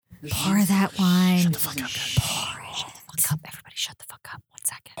Pour that wine. Shut the fuck up, guys. Pour it. Shut the fuck up. Everybody shut the fuck up. 1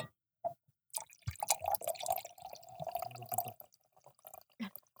 second. Oh,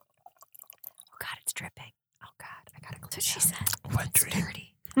 God, it's dripping. Oh, God. I gotta clean it. That's what she said. What It's dream?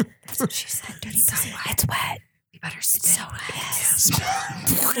 dirty. That's what she said. Dirty pussy. It's wet. We better spit so on it. Yes.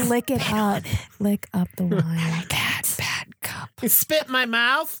 Lick it up. Lick up the wine. Bad cup. Spit in my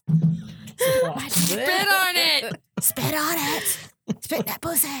mouth. Spit on it. Spit on it. Spit that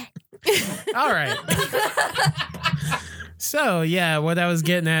pussy. All right. So, yeah, what I was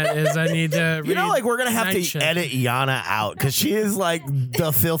getting at is I need to You know, like, we're going to have Night to Shift. edit Yana out because she is, like,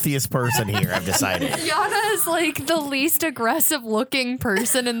 the filthiest person here, I've decided. Yana is like the least aggressive looking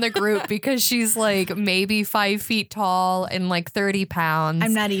person in the group because she's like maybe 5 feet tall and like 30 pounds.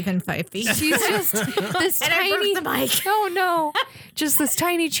 I'm not even 5 feet. She's just this And I tiny. broke the mic. Oh no! Just this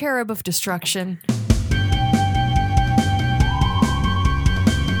tiny cherub of destruction.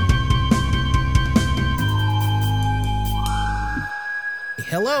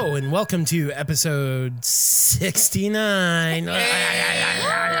 Hello and welcome to episode 69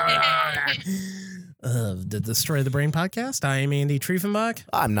 of the Destroy the Brain podcast. I am Andy Triefenbach.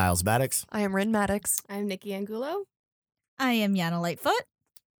 I'm Niles Maddox. I am Rin Maddox. I'm Nikki Angulo. I am Yana Lightfoot.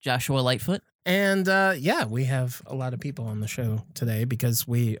 Joshua Lightfoot. And yeah, we have a lot of people on the show today because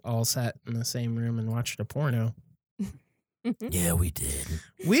we all sat in the same room and watched a porno. Yeah, we did.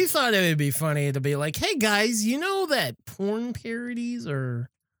 We thought it would be funny to be like, hey guys, you know that porn parodies are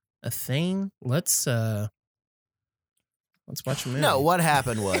a thing? Let's watch a movie. No, what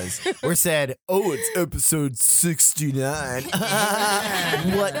happened was we said, oh, it's episode 69.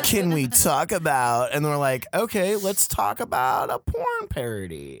 What can we talk about? And we're like, okay, let's talk about a porn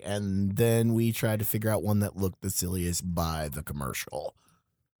parody. And then we tried to figure out one that looked the silliest by the commercial.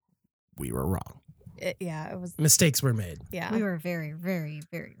 We were wrong. It was. Mistakes were made. Yeah. We were very, very,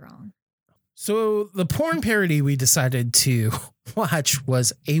 very wrong. So the porn parody we decided to watch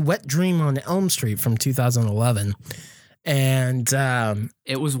was A Wet Dream on Elm Street from 2011. And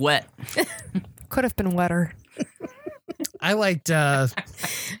It was wet. Could have been wetter. I liked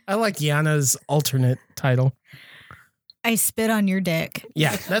Yana's alternate title. I spit on your dick.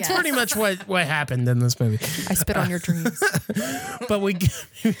 Yeah, that's Yes. pretty much what happened in this movie. I spit on your dreams. But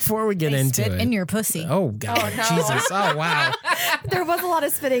before we get I into spit it. in your pussy. Oh God, Oh, no. Jesus! Oh wow. There was a lot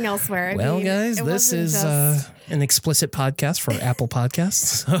of spitting elsewhere. I Well, mean, guys, it this wasn't is just- an explicit podcast for Apple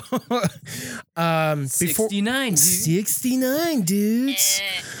Podcasts. So, 69, dude. 69 dudes.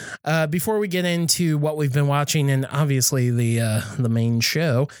 Before we get into what we've been watching and obviously the main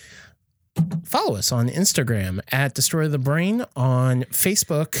show, follow us on Instagram at Destroy the Brain, on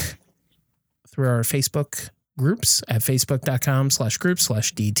Facebook through our Facebook groups at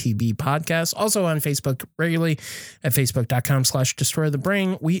facebook.com/group/DTB podcast. Also on Facebook regularly at facebook.com/Destroy the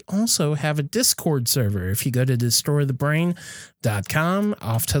Brain. We also have a Discord server. If you go to destroythebrain.com,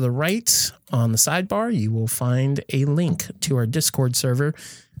 off to the right on the sidebar, you will find a link to our Discord server.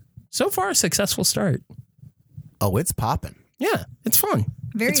 So far, a successful start. Oh, it's popping. Yeah, it's fun.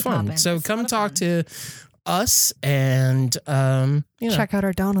 Very it's fun. poppin'. So It's a come lot of talk fun. to us and Check out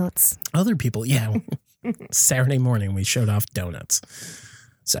our donuts. other people. Yeah. Saturday morning we showed off donuts.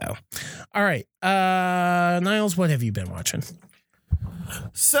 So, all right. Niles, what have you been watching?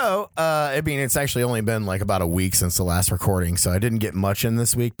 So, I mean, it's actually only been like about a week since the last recording, so I didn't get much in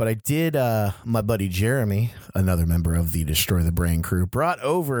this week, but I did, my buddy Jeremy, another member of the Destroy the Brain crew, brought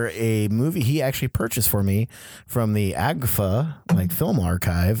over a movie he actually purchased for me from the AGFA, like film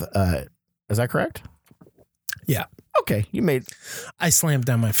archive. Is that correct? Yeah. Okay, you made. I slammed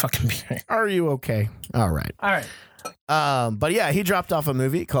down my fucking beer. Are you okay? All right. All right. But yeah, he dropped off a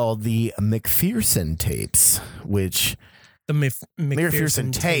movie called The McPherson Tapes, which The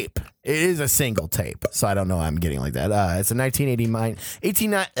McPherson tape. It is a single tape, so I don't know why I'm getting like that. It's a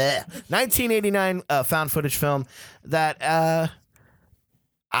 1989 found footage film that I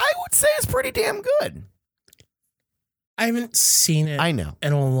would say is pretty damn good. I haven't seen it I know.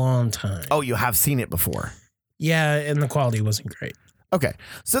 in a long time. Oh, you have seen it before. Yeah, and the quality wasn't great. Okay,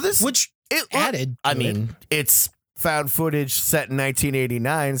 so this Which it added I to mean, it's found footage set in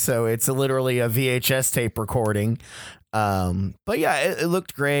 1989, so it's literally a VHS tape recording. But yeah, it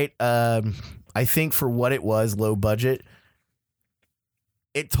looked great. I think for what it was, low budget,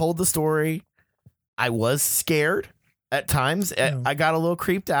 it told the story. I was scared at times. Oh. I got a little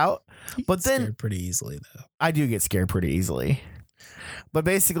creeped out, but then scared pretty easily though. I do get scared pretty easily. But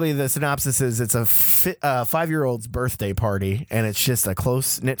basically, the synopsis is it's a 5-year-old's birthday party, and it's just a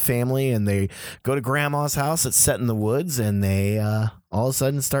close-knit family, and they go to grandma's house. It's set in the woods, and they all of a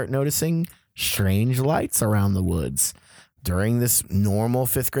sudden start noticing strange lights around the woods. during this normal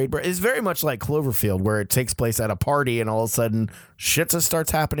 5th grade break. It's very much like Cloverfield, where it takes place at a party and all of a sudden shit just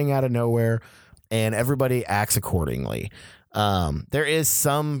starts happening out of nowhere and everybody acts accordingly. There is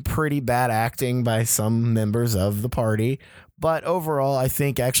some pretty bad acting by some members of the party, but overall, I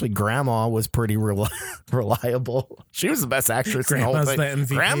think actually Grandma was pretty reliable. She was the best actress in the whole Grandma's thing. the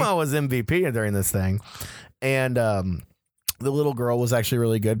MVP. Grandma was MVP during this thing. And the little girl was actually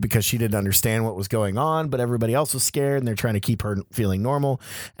really good because she didn't understand what was going on, but everybody else was scared and they're trying to keep her feeling normal.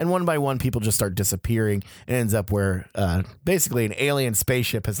 And one by one, people just start disappearing. It ends up where basically an alien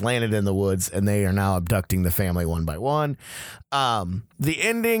spaceship has landed in the woods and they are now abducting the family one by one. The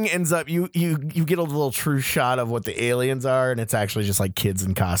ending ends up, you get a little true shot of what the aliens are, and it's actually just like kids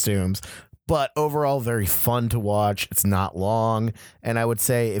in costumes. But overall, very fun to watch. It's not long. And I would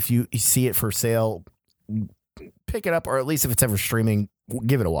say if you see it for sale, pick it up, or at least if it's ever streaming,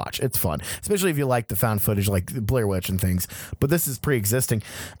 give it a watch. It's fun, especially if you like the found footage like Blair Witch and things. But this is pre-existing.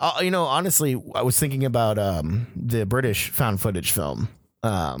 Honestly, I was thinking about the British found footage film.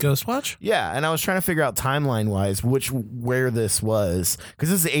 Ghostwatch? Yeah, and I was trying to figure out timeline-wise where this was, because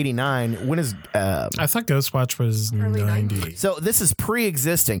this is 89. When is... I thought Ghostwatch was Early 90. So this is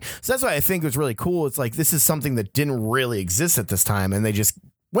pre-existing. So that's why I think it was really cool. It's like this is something that didn't really exist at this time, and they just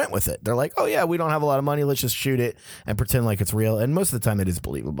went with it. They're like, oh yeah, we don't have a lot of money. Let's just shoot it and pretend like it's real. And most of the time it is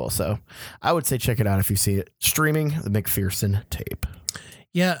believable. So I would say check it out if you see it. Streaming the McPherson tape.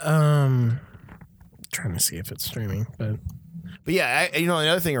 Yeah, trying to see if it's streaming, but yeah,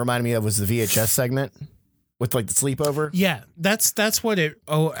 another thing it reminded me of was the VHS segment with like the sleepover. yeah, that's what it.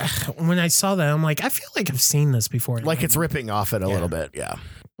 Oh, when I saw that, I'm like, I feel like I've seen this before. Like it's ripping off it a little bit. Yeah.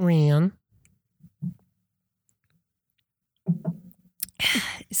 Rian.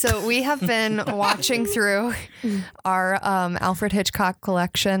 So we have been watching through our Alfred Hitchcock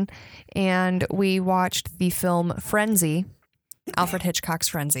collection, and we watched the film Frenzy, Alfred Hitchcock's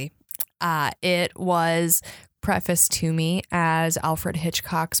Frenzy. It was prefaced to me as Alfred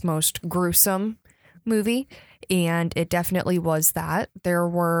Hitchcock's most gruesome movie, and it definitely was that. There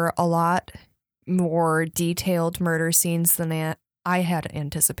were a lot more detailed murder scenes than I had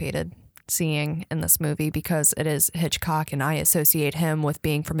anticipated seeing in this movie, because it is Hitchcock and I associate him with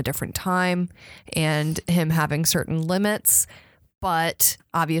being from a different time and him having certain limits. But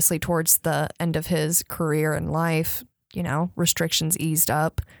obviously towards the end of his career and life, restrictions eased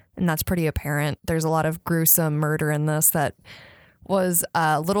up, and that's pretty apparent. There's a lot of gruesome murder in this that was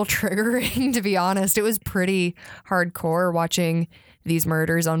a little triggering, to be honest. It was pretty hardcore watching these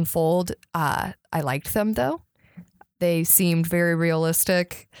murders unfold. I liked them though. They seemed very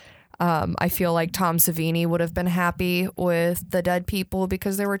realistic. I feel like Tom Savini would have been happy with the dead people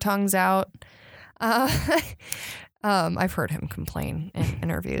because there were tongues out. I've heard him complain in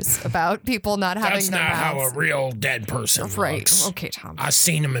interviews about people not having That's their not how mouths. a real dead person Right. looks. Okay, Tom. I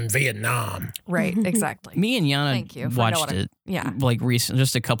seen him in Vietnam. Right. Exactly. Me and Thank you Yana for knowing watched it Yeah. like recent,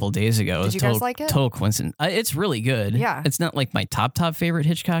 just a couple days ago. Did you guys like it? Total coincidence. It's really good. Yeah. It's not like my top favorite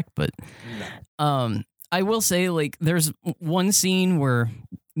Hitchcock, but I will say like there's one scene where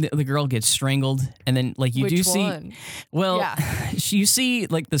the girl gets strangled, and then like you Which do see, one? well, Yeah. you see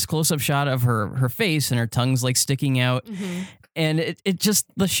like this close up shot of her face and her tongue's like sticking out, and it just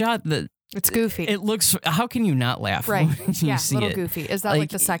the shot that It's goofy. it looks. How can you not laugh? Right. When you Yeah. see Little it? goofy. Is that like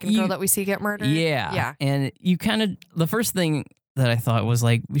the second girl that we see get murdered? Yeah. Yeah. And you kind of, the first thing that I thought was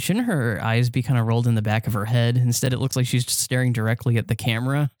like, shouldn't her eyes be kind of rolled in the back of her head? Instead, it looks like she's just staring directly at the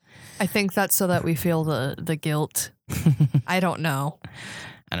camera. I think that's so that we feel the guilt. I don't know.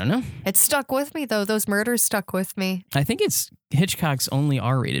 I don't know. It stuck with me though. Those murders stuck with me. I think it's Hitchcock's only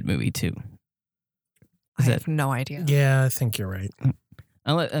R-rated movie too. I Is have no idea. Yeah, I think you're right.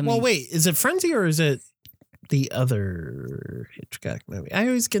 Well, wait, is it Frenzy or is it the other Hitchcock movie? I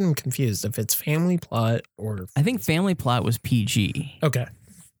always get them confused if it's Family Plot or... I think Family Plot was PG. Okay.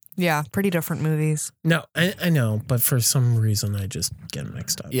 Yeah, pretty different movies. No, I know, but for some reason I just get them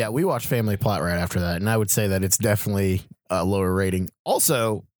mixed up. Yeah, we watched Family Plot right after that, and I would say that it's definitely a lower rating.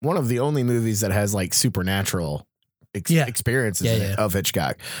 Also, one of the only movies that has like supernatural experiences in it of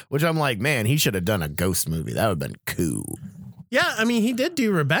Hitchcock, which I'm like, man, he should have done a ghost movie. That would have been cool. Yeah, I mean, he did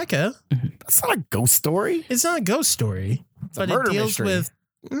do Rebecca. That's not a ghost story. It's not a ghost story, a but murder it deals mystery.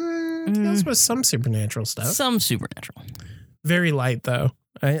 with deals with some supernatural stuff. Some supernatural. Very light though.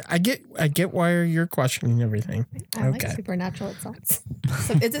 I get why you're questioning everything. I Okay. like supernatural. It sounds.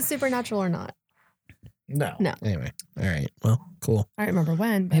 So is it supernatural or not? No. No. Anyway, all right. Well, cool. I don't remember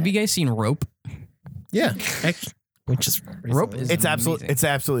when. But Have you guys seen Rope? Yeah, which is Rope is It's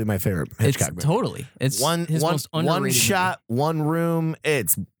absolutely my favorite Hitchcock movie. Totally. It's his most one underrated shot, one room.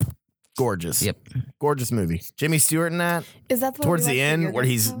 It's Gorgeous. Yep. Gorgeous movie. Jimmy Stewart in that. Is that the one Towards we the watched a end year where ago?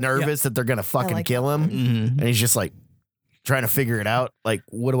 he's nervous that they're going to fucking like kill that him. Mhm. And he's just like trying to figure it out. Like,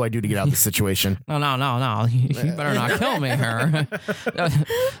 what do I do to get out of the situation? No. You better not kill me here.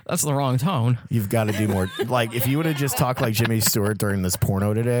 That's the wrong tone. You've got to do more. Like, if you would have just talked like Jimmy Stewart during this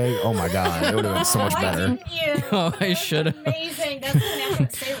porno today, oh my God, it would have been so much better. You? Oh, I should have. Amazing. That's an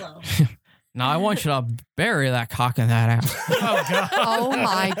effort. Stay low. Now I want you to bury that cock in that ass. Oh God. Oh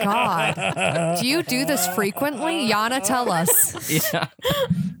my God. Do you do this frequently? Yana, tell us. Yeah.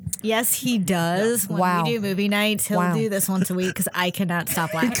 Yes, he does. When Wow. we do movie nights, he'll Wow. do this once a week because I cannot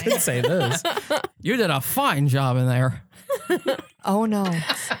stop laughing. Could say this. You did a fine job in there. Oh no.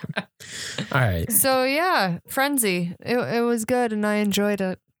 All right. So yeah, Frenzy. It was good and I enjoyed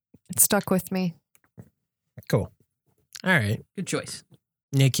it. It stuck with me. Cool. All right. Good choice.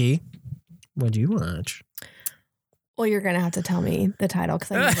 Nikki, what'd you watch? Well, you're gonna have to tell me the title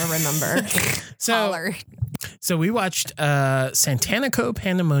because I never remember. Holler. So we watched Santanico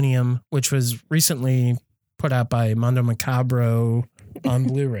Pandemonium, which was recently put out by Mondo Macabro on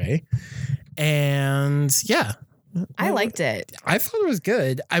Blu-ray. And yeah, I liked it. I thought it was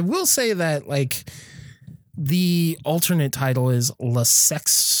good. I will say that like the alternate title is La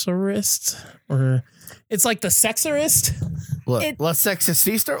Sexorist, or it's like The Sexorist. Look, It- La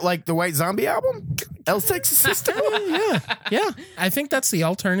Sexorcista, like the White Zombie album? El Sexorcista? Yeah. I think that's the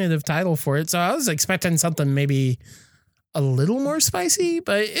alternative title for it. So I was expecting something maybe a little more spicy,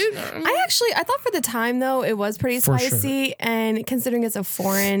 but I thought for the time though it was pretty For sure. spicy, and considering it's a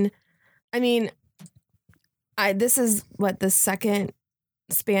foreign, I mean, this is what the second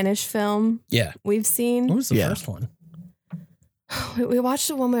Spanish film yeah. we've seen. What was the Yeah. first one? We watched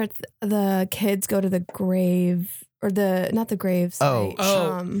the one where the kids go to the grave, or not the grave. Sorry.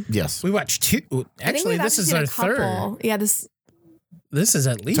 Oh. Yes. We watched two. I think Actually, we've this is seen our a couple. third. Yeah, This is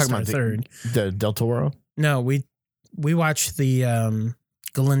at least Talking our about third. The Del Toro? No, we watched the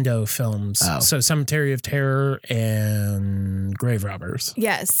Galindo films. Oh. So Cemetery of Terror and Grave Robbers.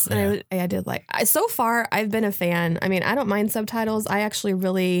 yes, Yeah. and I did like. So far, I've been a fan. I mean, I don't mind subtitles. I actually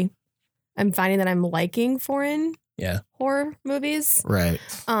really, I'm finding that I'm liking foreign Yeah. horror movies. Right.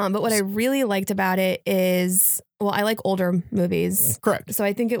 But what I really liked about it is, well, I like older movies. Correct. So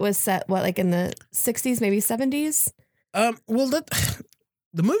I think it was set, like in the 60s, maybe 70s? Well,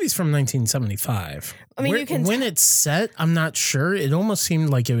 the movie's from 1975. I mean, you can when it's set, I'm not sure. It almost seemed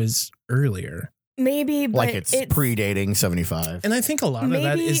like it was earlier. Maybe, but Like it's predating 75. And I think a lot of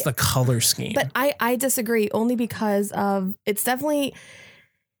that Maybe- is the color scheme. But I disagree only because of it's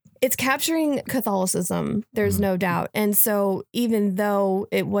capturing Catholicism. There's no doubt. And so even though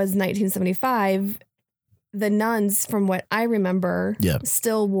it was 1975, the nuns, from what I remember, Yeah.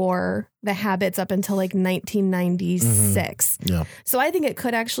 still wore the habits up until like 1996. Yeah. So I think it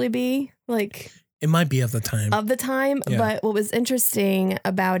could actually be like it might be of the time. of the time. Yeah. But what was interesting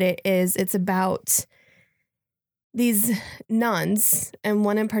about it is it's about these nuns, and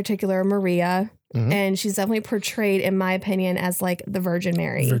one in particular, Maria, Mhm. and she's definitely portrayed, in my opinion, as like the Virgin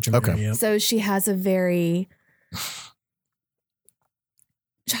Mary. Virgin Okay. Mary, yeah. So she has a very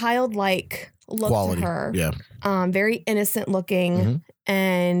childlike look Quality. to her. Yeah. Very innocent looking. Mhm.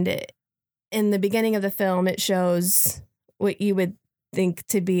 And in the beginning of the film, it shows what you would think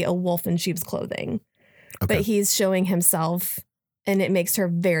to be a wolf in sheep's clothing. Okay. But he's showing himself, and it makes her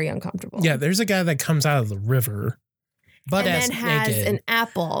very uncomfortable. Yeah, there's a guy that comes out of the river, but and as then has naked. an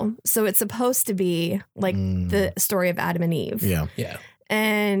apple. So it's supposed to be like the story of Adam and Eve. Yeah. yeah.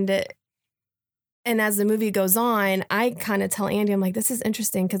 And as the movie goes on, I kind of tell Andy, I'm like, this is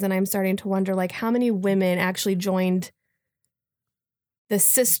interesting, because then I'm starting to wonder, like, how many women actually joined the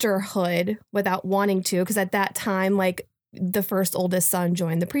sisterhood without wanting to? Because at that time, like, the first oldest son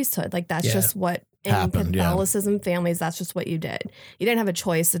joined the priesthood. Like, that's Yeah. just what in Happened, yeah. Catholicism families, that's just what you did. You didn't have a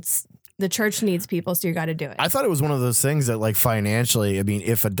choice. It's the church needs people, so you got to do it. I thought it was one of those things that, like, financially, I mean,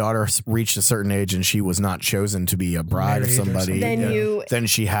 if a daughter reached a certain age and she was not chosen to be a bride of Married or somebody, something. Then Yeah. you, then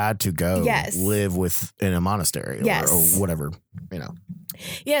she had to go Yes. live in a monastery or, Yes. or whatever, you know.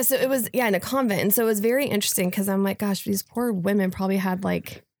 yeah. So it was, in a convent, and so it was very interesting, because I'm like, gosh, these poor women probably had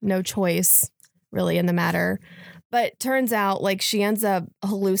like no choice really in the matter. But turns out, like, she ends up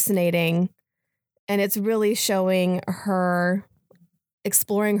hallucinating, and it's really showing her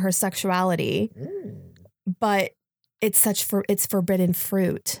exploring her sexuality. But it's it's forbidden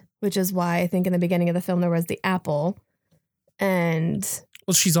fruit, which is why I think in the beginning of the film there was the apple. And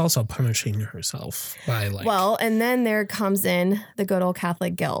Well, she's also punishing herself by like. and then there comes in the good old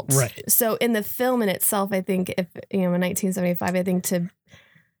Catholic guilt. Right. So in the film in itself, I think in 1975, I think to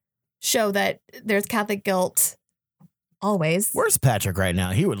show that there's Catholic guilt always. Where's Patrick right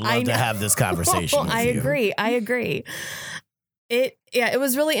now? He would I love to know. have this conversation. with I you. agree. It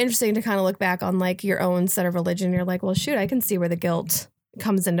was really interesting to kind of look back on like your own set of religion. You're like, well, shoot, I can see where the guilt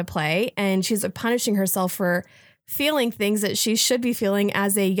comes into play. And she's punishing herself for feeling things that she should be feeling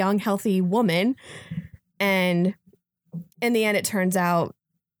as a young, healthy woman. And in the end, it turns out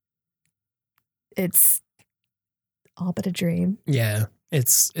it's all but a dream. Yeah,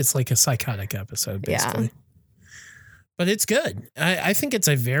 it's like a psychotic episode, basically. Yeah. But it's good. I think it's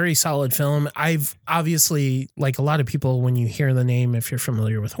a very solid film. I've obviously, like a lot of people, when you hear the name, if you're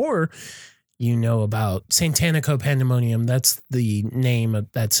familiar with horror, you know about Santanico Pandemonium. That's the name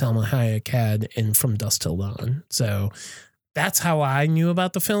that Salma Hayek had in From Dusk Till Dawn. So that's how I knew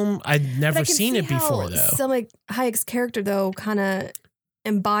about the film. I'd But I never can seen see it before, how though. Selma Hayek's character, though, kind of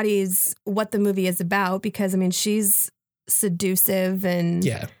embodies what the movie is about because, I mean, she's seductive and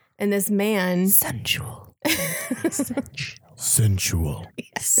Yeah. and this man. Sensual. Sensual.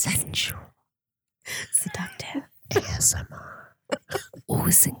 Sensual. Seductive. ASMR.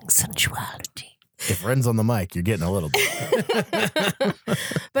 Oozing sensuality. If Ren's on the mic, you're getting a little bit.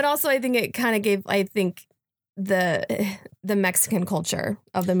 But also, I think it kind of gave, I think, the Mexican culture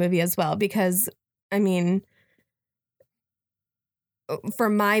of the movie as well. Because, I mean, for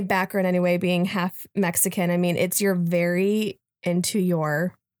my background anyway, being half Mexican, I mean, you're very into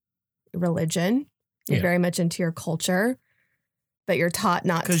your religion. You're Yeah. very much into your culture, but you're taught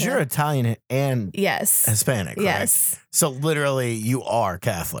not to. Because you're Italian and Yes. Hispanic, right? Yes. So literally, you are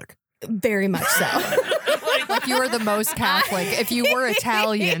Catholic. Very much so. Like you are the most Catholic. If you were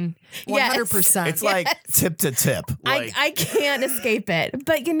Italian, 100%. It's like tip to tip. Like, I can't escape it.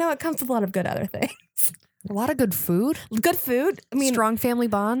 But you know, it comes with a lot of good other things. a lot of good food, Good food. I mean, strong family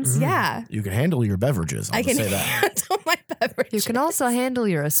bonds. yeah. you can handle your beverages. I'll I can just say that. handle my beverage. You can also handle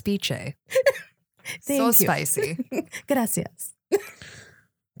your aspiche. So Thank you. spicy. Gracias.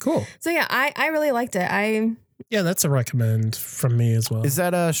 Cool. So yeah, I really liked it. Yeah, that's a recommend from me as well. Is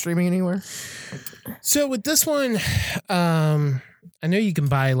that streaming anywhere? So with this one, I know you can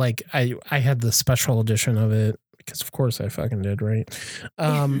buy like I had the special edition of it because of course I fucking did, right?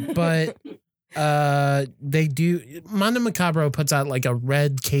 But they do Mondo Macabro puts out like a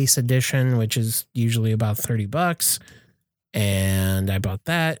red case edition, which is usually about $30. And I bought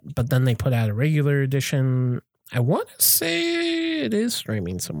that, but then they put out a regular edition. I want to say it is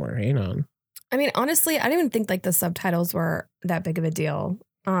streaming somewhere. Hang on. I mean, honestly, I didn't even think like the subtitles were that big of a deal.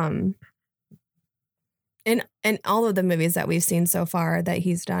 In all of the movies that we've seen so far that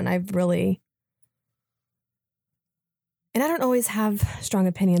he's done, I've really, and I don't always have strong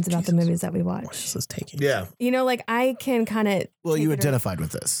opinions about the movies that we What watch. is this taking? Yeah. You know, like I can kind of. Well, you identified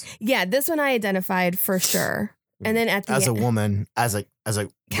with this Yeah, this one I identified for sure. And then at the as a woman, as a raised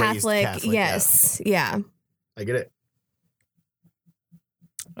Catholic, Catholic, yes, yeah. I get it.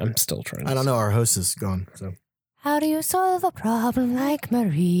 I'm still trying. I don't know. Our host is gone. So How do you solve a problem like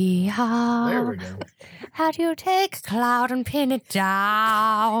Maria? there we go. How do you take a cloud and pin it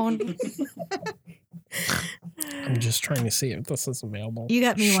down? I'm just trying to see if this is available. You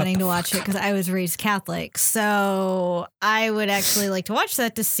got me Shut wanting the to watch it because I was raised Catholic. So I would actually like to watch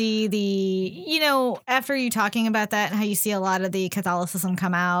that to see after you talking about that and how you see a lot of the Catholicism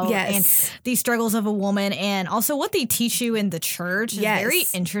come out. Yes. And the struggles of a woman and also what they teach you in the church is Yes. very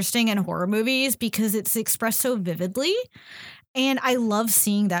interesting in horror movies because it's expressed so vividly. And I love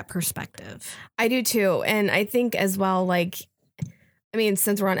seeing that perspective. I do too. And I think as well, like, I mean,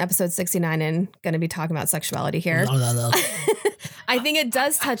 since we're on episode 69 and going to be talking about sexuality here, I think it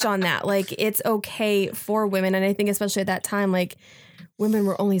does touch on that. Like, it's okay for women. And I think especially at that time, like, women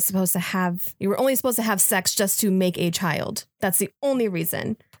were only supposed to have sex just to make a child. That's the only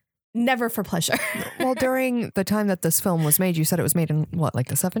reason. Never for pleasure. Well, during the time that this film was made, you said it was made in what, like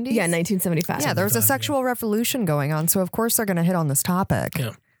the 70s? Yeah, 1975. Yeah, there was a sexual revolution going on. So, of course, they're going to hit on this topic.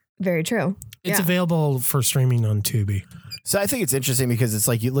 Yeah. Very true. It's Yeah. available for streaming on Tubi. So I think it's interesting because it's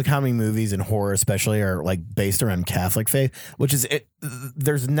like you look how many movies in horror, especially, are like based around Catholic faith, which is it.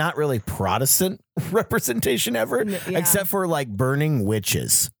 There's not really Protestant representation ever, Yeah. except for like burning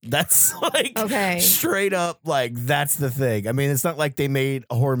witches. That's like Okay. straight up like that's the thing. I mean, it's not like they made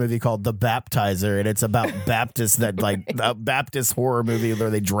a horror movie called The Baptizer and it's about Baptists that like a Baptist horror movie where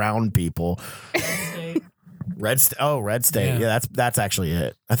they drown people. Red State. Yeah. Yeah, that's actually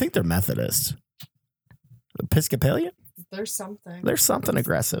it. I think they're Methodist. Episcopalian? There's something. There's something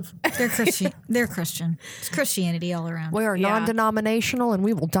aggressive. They're Christian. They're Christian. It's Christianity all around. We are Yeah. non-denominational and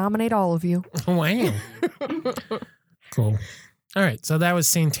we will dominate all of you. Wow. Cool. All right. So that was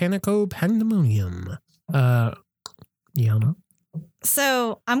Santanico Pandemonium. Yana.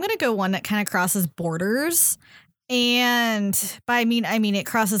 So I'm going to go one that kind of crosses borders. And by I mean it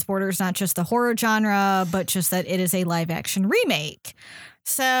crosses borders, not just the horror genre, but just that it is a live action remake.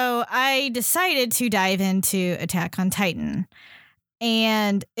 So I decided to dive into Attack on Titan.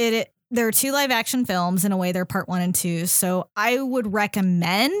 And there are 2 live action films. In a way, they're part 1 and 2. So I would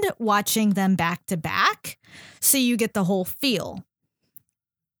recommend watching them back to back so you get the whole feel.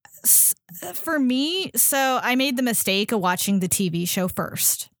 For me, so I made the mistake of watching the TV show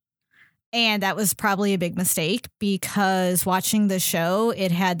first. And that was probably a big mistake because watching the show,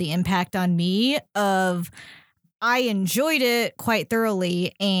 it had the impact on me of I enjoyed it quite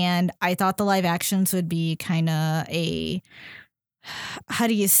thoroughly. And I thought the live actions would be kind of a, how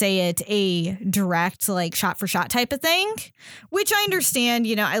do you say it, a direct, like shot for shot type of thing, which I understand.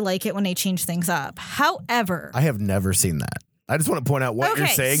 You know, I like it when they change things up. However, I have never seen that. I just want to point out what you're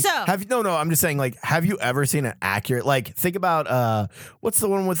Okay, saying. so- I'm just saying, like, have you ever seen an accurate, like, think about, what's the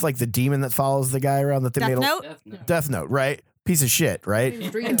one with, like, the demon that follows the guy around that they Death made Note? Death Note, right? Piece of shit, right?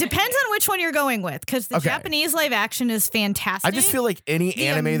 It depends on which one you're going with, because the Okay. Japanese live action is fantastic. I just feel like any The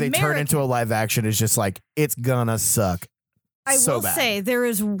anime they turn American- into a live action is just like, it's gonna suck. I so will bad. say there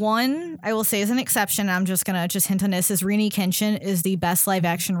is one I will say as an exception. I'm just gonna hint on this: is Rini Kenshin is the best live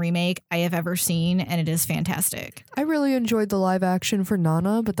action remake I have ever seen, and it is fantastic. I really enjoyed the live action for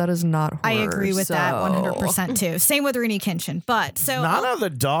Nana, but that is not horror. I agree with that so- 100% too. Same with Rini Kenshin, but so Nana the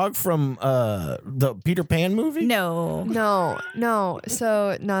dog from the Peter Pan movie? no. No.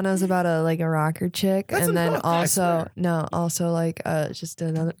 So Nana's about a rocker chick, That's and then enough, I swear. also just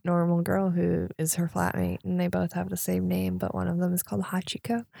another normal girl who is her flatmate, and they both have the same name, but one of them is called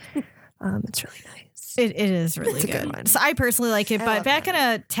Hachiko. It's really nice. It is really It's a good. good one. So I personally like it, I but love back in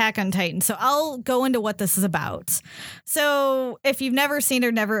Attack on Titan. So I'll go into what this is about. So if you've never seen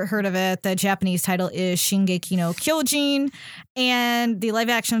or never heard of it, the Japanese title is Shingeki no Kyojin, and the live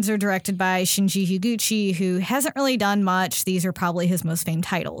actions are directed by Shinji Higuchi, who hasn't really done much. These are probably his most famed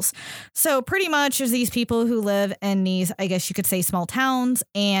titles. So pretty much is these people who live in these, I guess you could say, small towns,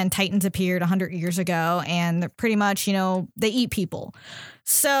 and Titans appeared 100 years ago, and they're pretty much, they eat people.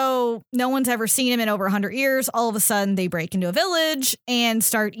 So no one's ever seen them in over 100 years. All of a sudden, they break into a village and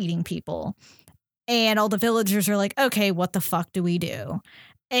start eating people. And all the villagers are like, okay, what the fuck do we do?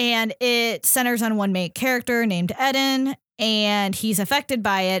 And it centers on one main character named Eden, and he's affected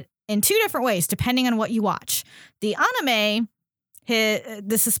by it in 2 different ways, depending on what you watch. The anime,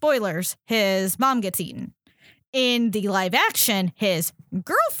 this is spoilers, his mom gets eaten. In the live action, his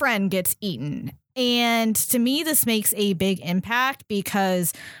girlfriend gets eaten. And to me, this makes a big impact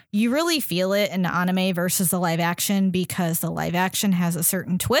because you really feel it in the anime versus the live action, because the live action has a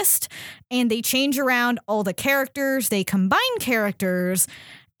certain twist and they change around all the characters, they combine characters,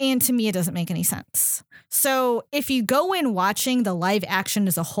 and to me, it doesn't make any sense. So if you go in watching the live action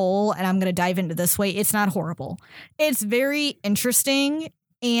as a whole, and I'm going to dive into this way, it's not horrible. It's very interesting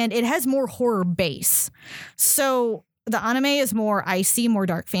and it has more horror base. So the anime is more icy, more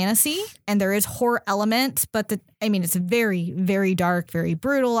dark fantasy, and there is horror elements, but it's very, very dark, very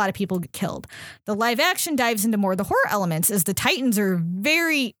brutal. A lot of people get killed. The live action dives into more of the horror elements, as the Titans are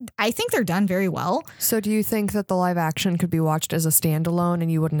I think they're done very well. So do you think that the live action could be watched as a standalone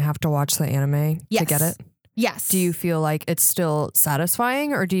and you wouldn't have to watch the anime to Yes. get it? Yes. Do you feel like it's still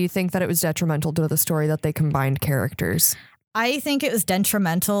satisfying, or do you think that it was detrimental to the story that they combined characters? I think it was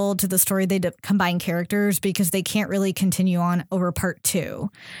detrimental to the story they combine characters because they can't really continue on over part 2.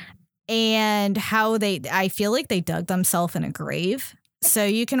 And I feel like they dug themselves in a grave. So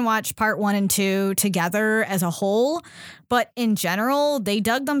you can watch part 1 and 2 together as a whole, but in general, they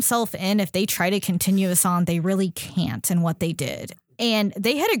dug themselves in. If they try to continue this on, they really can't in what they did. And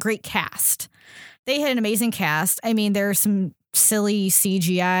they had a great cast. They had an amazing cast. There's some silly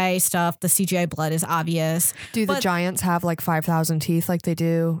CGI stuff. The CGI blood is obvious. Do the But- giants have 5,000 teeth like they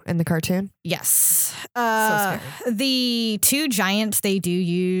do in the cartoon? Yes. scary. The 2 giants they do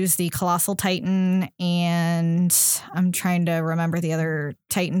use, the Colossal Titan, and I'm trying to remember the other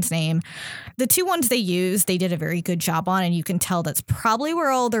Titan's name. The 2 ones they use, they did a very good job on, and you can tell that's probably where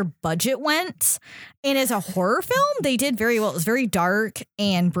all their budget went. And as a horror film, they did very well. It was very dark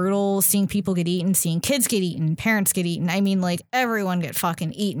and brutal, seeing people get eaten, seeing kids get eaten, parents get eaten. Everyone get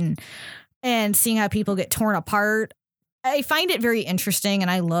fucking eaten, and seeing how people get torn apart. I find it very interesting,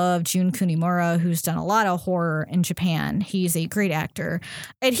 and I love Jun Kunimura, who's done a lot of horror in Japan. He's a great actor,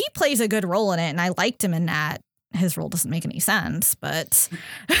 and he plays a good role in it, and I liked him in that. His role doesn't make any sense, but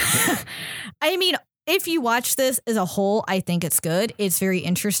if you watch this as a whole, I think it's good. It's very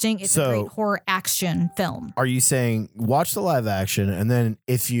interesting. It's a great horror action film. Are you saying watch the live action, and then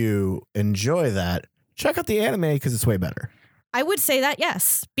if you enjoy that, check out the anime because it's way better? I would say that,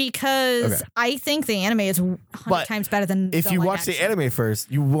 yes, because Okay. I think the anime is 100 But times better than If the you live watch action. the anime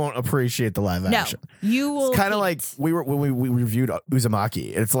first, you won't appreciate the live No, action. you will. It's kind of hate like it. when we reviewed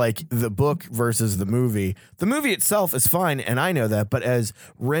Uzumaki. It's like the book versus the movie. The movie itself is fine, and I know that. But as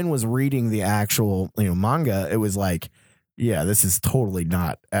Ren was reading the actual manga, it was like, yeah, this is totally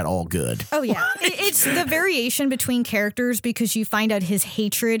not at all good. Oh yeah, it's the variation between characters because you find out his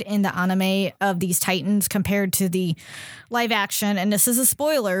hatred in the anime of these Titans compared to the live action. And this is a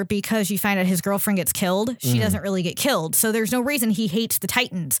spoiler because you find out his girlfriend gets killed. She doesn't really get killed, so there's no reason he hates the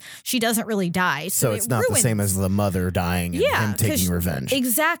Titans. She doesn't really die, So it's not the same as the mother dying and him 'cause- taking revenge.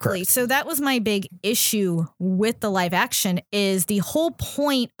 Exactly. Correct. So that was my big issue with the live action is the whole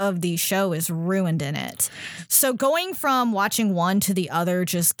point of the show is ruined in it. So going from watching one to the other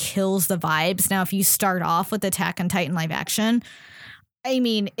just kills the vibes. Now, if you start off with Attack on Titan live action, I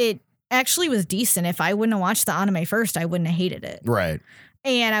mean, it actually was decent. If I wouldn't have watched the anime first, I wouldn't have hated it. Right.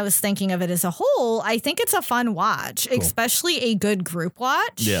 And I was thinking of it as a whole. I think it's a fun watch, especially a good group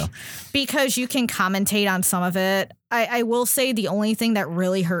watch. Yeah. Because you can commentate on some of it. I will say the only thing that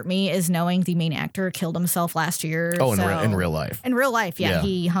really hurt me is knowing the main actor killed himself last year. Oh, So- in real life. In real life, Yeah.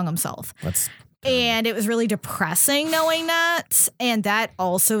 he hung himself. That's And it was really depressing knowing that. And that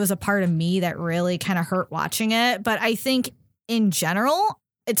also was a part of me that really kind of hurt watching it. But I think in general,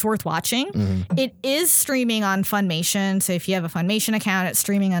 it's worth watching. mhm. It is streaming on Funimation. So if you have a Funimation account, it's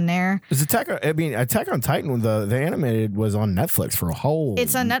streaming on there. Is Attack on Titan, the animated was on Netflix for a whole.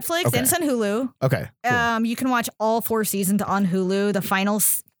 It's on Netflix Okay. and it's on Hulu. Okay. Cool. You can watch all 4 seasons on Hulu. The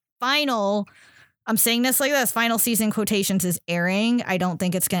final, I'm saying this like this, final season quotations is airing. I don't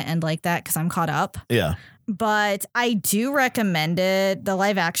think it's going to end like that because I'm caught up. Yeah. But I do recommend it. The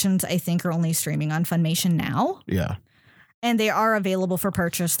live actions, I think, are only streaming on Funimation now. Yeah. And they are available for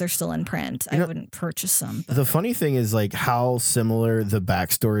purchase. They're still in print. You know- I wouldn't purchase them. But The funny thing is like how similar the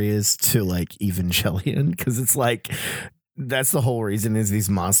backstory is to like Evangelion, because it's like that's the whole reason is these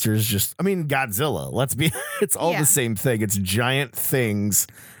monsters just Godzilla. Let's be it's all Yeah. the same thing. It's giant things.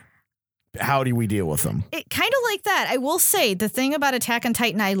 How do we deal with them? it kind of like that. I will say the thing about Attack on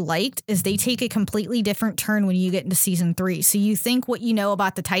Titan I liked is they take a completely different turn when you get into season 3. So you think what you know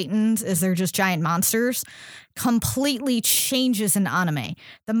about the Titans is they're just giant monsters, completely changes in anime.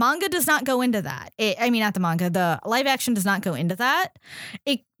 The manga does not go into that. Not the manga. The live action does not go into that.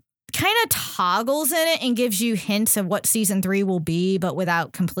 It kind of toggles in it and gives you hints of what season 3 will be, but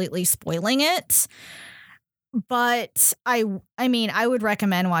without completely spoiling it. But I would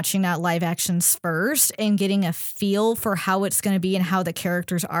recommend watching that live actions first and getting a feel for how it's going to be and how the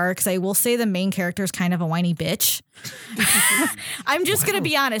characters are. Because I will say the main character is kind of a whiny bitch. I'm just going to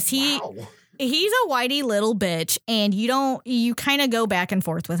be honest. He's a whiny little bitch, and you kind of go back and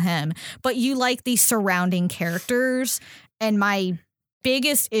forth with him, but you like the surrounding characters. And my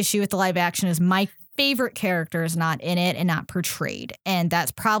biggest issue with the live action is my favorite character is not in it and not portrayed. And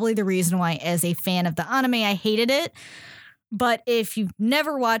that's probably the reason why, as a fan of the anime, I hated it. But if you've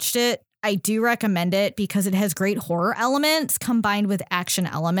never watched it, I do recommend it because it has great horror elements combined with action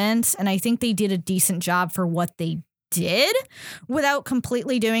elements. And I think they did a decent job for what they did without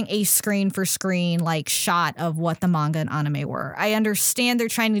completely doing a screen for screen like shot of what the manga and anime were. I understand they're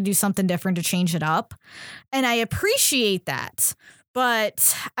trying to do something different to change it up, and I appreciate that.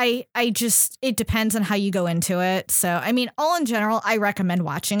 But it depends on how you go into it. So, all in general, I recommend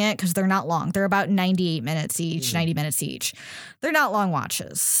watching it because they're not long. They're about 98 minutes each, 90 minutes each. They're not long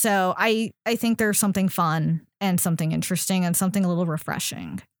watches. So I think there's something fun and something interesting and something a little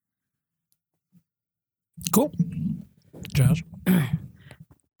refreshing. Cool. Josh?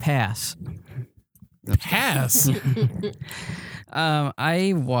 Pass. Pass.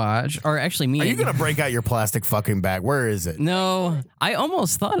 I watch, or actually me. Are you gonna break out your plastic fucking bag? Where is it? No, I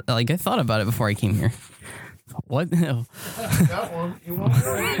almost thought, I thought about it before I came here. What? No.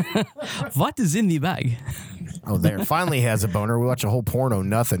 What is in the bag? Oh, there. Finally he has a boner. We watch a whole porno,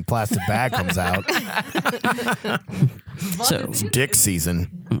 nothing. Plastic bag comes out. So, It's dick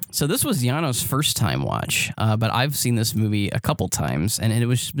season. so this was Yano's first time watch, but I've seen this movie a couple times, and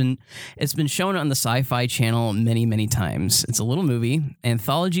it's been shown on the Sci-Fi Channel many, many times. It's a little movie,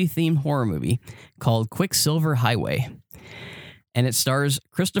 anthology-themed horror movie called Quicksilver Highway, and it stars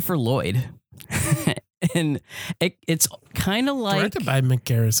Christopher Lloyd. And it's kind of like Directed by Mick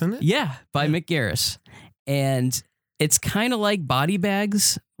Garris, isn't it? Yeah, by Mick Garris. And it's kind of like Body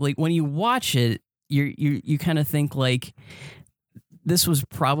Bags. Like when you watch it, you kind of think like this was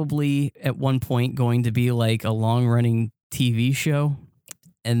probably at one point going to be like a long-running TV show,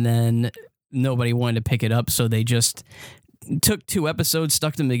 and then nobody wanted to pick it up, so they just took 2 episodes,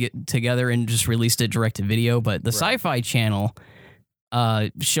 stuck them together, and just released it direct to video. But the Sci-Fi Channel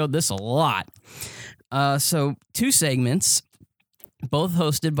showed this a lot. So 2 segments, both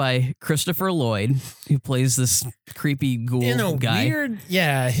hosted by Christopher Lloyd, who plays this creepy ghoul In a guy. weird,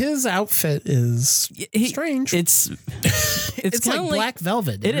 his outfit is strange. It's it's kinda like Black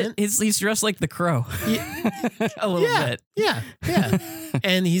Velvet. Isn't it? He's dressed like the Crow, a little bit. Yeah.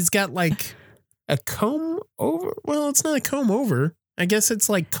 And he's got like a comb over. Well, it's not a comb over. I guess it's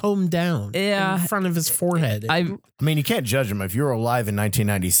like combed down in front of his forehead. I mean, you can't judge him. If you were alive in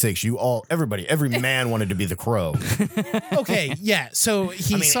 1996, every man wanted to be the Crow. Okay, yeah. So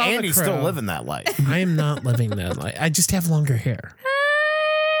he saw Andy's the Crow. still living that life. I am not living that life. I just have longer hair.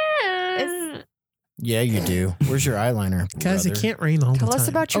 Yeah, you do. Where's your eyeliner, Guys, brother? it can't rain all the time. Tell us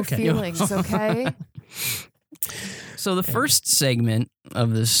about your feelings, okay? So the first segment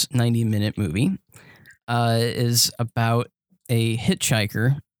of this 90-minute movie is about a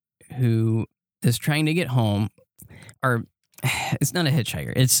hitchhiker who is trying to get home. Or it's not a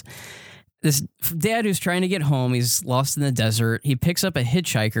hitchhiker. It's this dad who's trying to get home. He's lost in the desert. He picks up a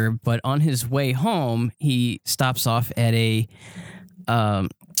hitchhiker, but on his way home, he stops off at a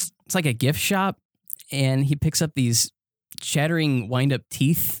it's like a gift shop, and he picks up these chattering wind-up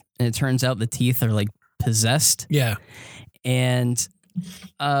teeth, and it turns out the teeth are like possessed. Yeah. And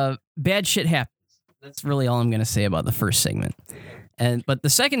bad shit happens. That's really all I'm going to say about the first segment. But the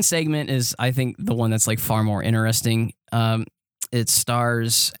second segment is, I think, the one that's like far more interesting. It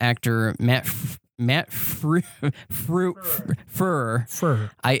stars actor Matt Frewer.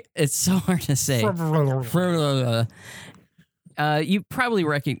 It's so hard to say. You probably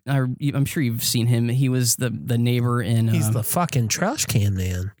recognize. I'm sure you've seen him. He was the neighbor in. He's the fucking trash can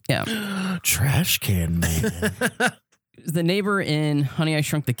man. Yeah, trash can man. The neighbor in Honey, I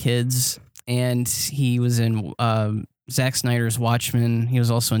Shrunk the Kids, and he was in Zack Snyder's Watchmen. He was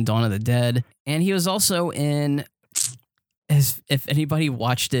also in Dawn of the Dead, and he was also in, if anybody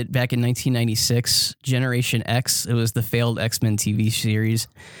watched it back in 1996, Generation X. It was the failed X-Men TV series.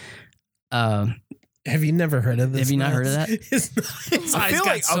 Have you never heard of this? Have you not heard of that? His eyes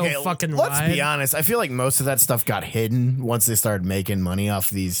got so fucking let's wide. be honest. I feel like most of that stuff got hidden once they started making money off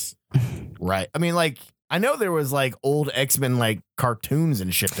these. Right. I mean, like, I know there was like old X-Men like cartoons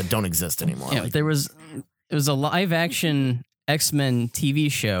and shit that don't exist anymore. Yeah, like, it was a live action X-Men TV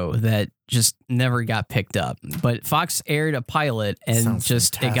show that just never got picked up. But Fox aired a pilot and Sounds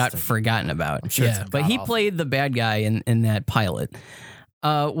just it got fantastic. forgotten about. I'm sure it's But he god-awful. played the bad guy in that pilot.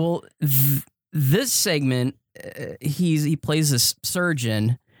 This segment, he plays this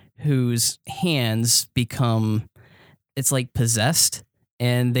surgeon whose hands become, it's like possessed,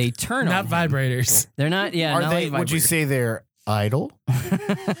 and they turn Not on him. vibrators. They're not. Yeah, Are not they? like Would you vibrators. say they're idle?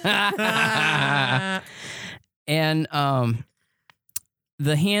 And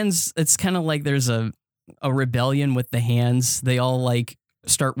the hands, it's kind of like there's a rebellion with the hands. They all like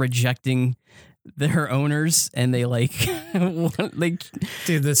start rejecting their owners, and they like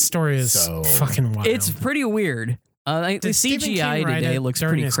Dude, this story is So- fucking wild. it's pretty weird. The Did Stephen King CGI write today it looks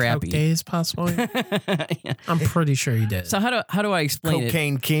during pretty his crappy. Coke days, possibly. Yeah. I'm pretty sure he did. So how do I explain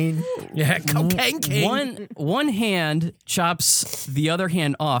Cocaine King. Yeah, cocaine king. One hand chops the other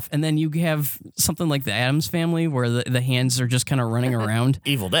hand off, and then you have something like the Addams Family where the hands are just kind of running around.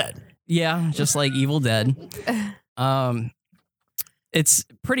 Evil Dead. Yeah, just like Evil Dead. It's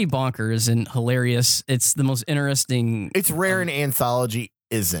pretty bonkers and hilarious. It's the most interesting. It's rare an anthology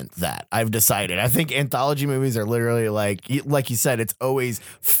isn't that. I've decided. I think anthology movies are literally like you said, it's always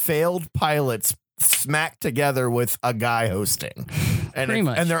failed pilots smacked together with a guy hosting. And Pretty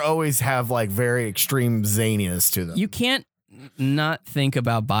much. And they always have like very extreme zaniness to them. You can't not think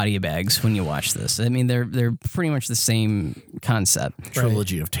about body bags when you watch this. I mean, they're pretty much the same concept.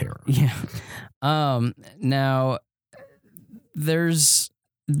 Trilogy of Terror. Yeah. Now there's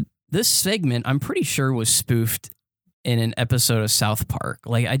this segment I'm pretty sure was spoofed in an episode of South Park.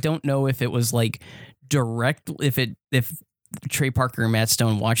 Like, I don't know if it was like direct, if Trey Parker and Matt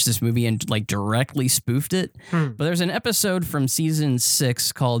Stone watched this movie and like directly spoofed it. But there's an episode from season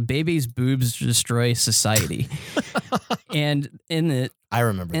 6 called Baby's Boobs Destroy Society. And I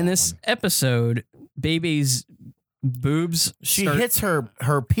remember in that this one. episode, Baby's boobs She start, hits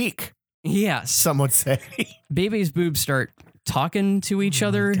her peak, yes. some would say. Baby's boobs start talking to each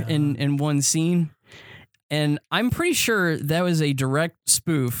other in one scene. And I'm pretty sure that was a direct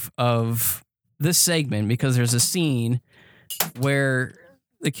spoof of this segment because there's a scene where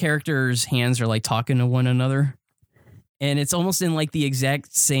the characters' hands are like talking to one another. And it's almost in like the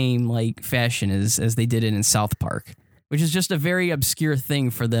exact same like fashion as they did it in South Park, which is just a very obscure thing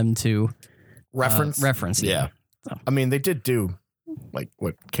for them to Reference? reference. Yeah. I mean, they did do like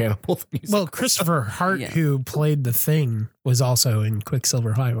what Cannibal the musical. Well, Christopher Hart, Yeah. who played the Thing, was also in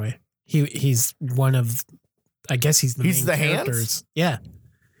Quicksilver Highway. He's one of, I guess he's the He's main the hands? characters. Yeah,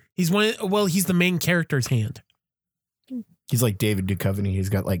 he's one. Well, he's the main character's hand. He's like David Duchovny. He's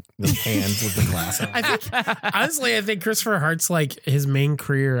got like the hands with the glass on. I think honestly, I think Christopher Hart's like his main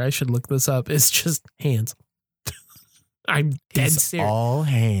career. I should look this up. Is just hands. I'm dead He's serious. all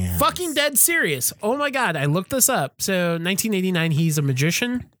hands. Fucking dead serious. Oh my god, I looked this up. So 1989, he's a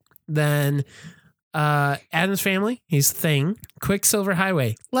magician. Then Addams Family, he's Thing. Quicksilver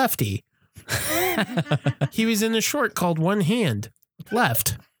Highway, Lefty. He was in a short called One Hand,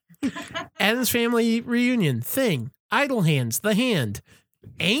 Left. Addams Family Reunion, Thing. Idle Hands, The Hand.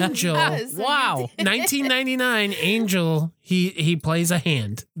 Angel. Yes. Wow. 1999, Angel, he plays a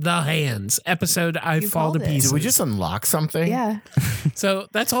hand. The Hands. Episode I You Fall to called it. Pieces. Did we just unlock something? Yeah. So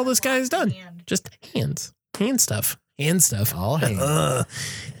that's all this guy's done. Just hands. Hand stuff. Hand stuff. All hands.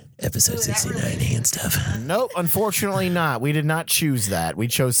 Episode 69, hand stuff. Nope, unfortunately not. We did not choose that. We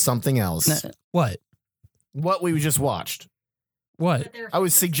chose something else. What? What we just watched. What? I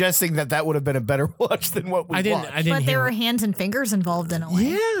was suggesting that would have been a better watch than what we I didn't watched. But hear there were it. hands and fingers involved in a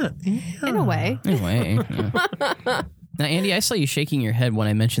way. Yeah. In a way. Anyway. Yeah. Now, Andy, I saw you shaking your head when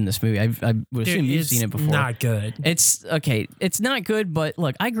I mentioned this movie. I would assume you've seen it before. Not good. It's okay. It's not good, but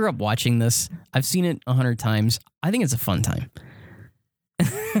look, I grew up watching this. I've seen it 100 times. I think it's a fun time.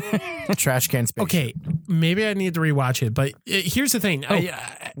 Trash can space. Okay, maybe I need to rewatch it, but here's the thing.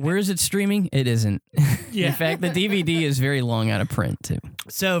 Where is it streaming? It isn't. Yeah. In fact, the DVD is very long out of print too.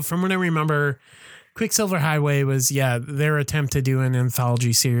 So from what I remember, Quicksilver Highway was, their attempt to do an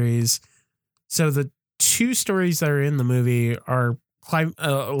anthology series. So the two stories that are in the movie are Clive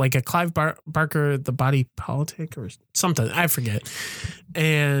Barker, The Body Politic or something. I forget.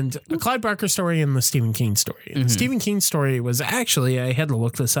 And a Clive Barker story and the Stephen King story. And the Stephen King story was actually, I had to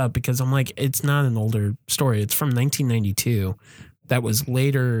look this up because I'm like, it's not an older story. It's from 1992 that was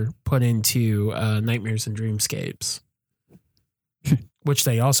later put into Nightmares and Dreamscapes, which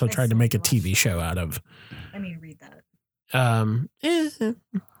they also tried to make a TV show out of. I need to read that.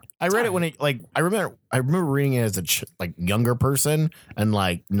 I read it when it I remember reading it as a younger person and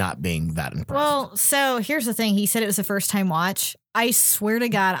like not being that impressed. Well, so here's the thing. He said it was a first time watch. I swear to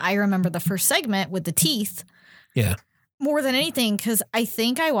God, I remember the first segment with the teeth. Yeah. More than anything, because I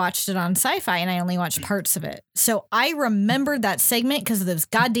think I watched it on Sci-Fi and I only watched parts of it. So I remembered that segment because of those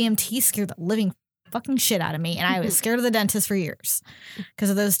goddamn teeth scared the living fucking shit out of me. And I was scared of the dentist for years because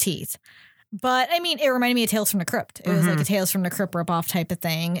of those teeth. But I mean, it reminded me of Tales from the Crypt. It was like a Tales from the Crypt ripoff type of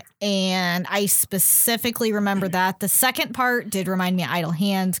thing. And I specifically remember that. The second part did remind me of Idle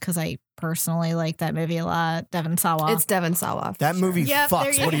Hands because I personally like that movie a lot. Devon Sawa. It's Devon Sawa. that movie Yep, there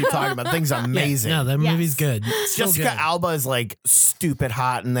fucks. you What are you talking about? Thing's amazing. No, that Yes. movie's good. So Jessica good. Alba is like stupid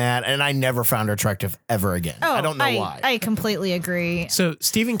hot in that, and I never found her attractive ever again. I don't know why. I completely agree. So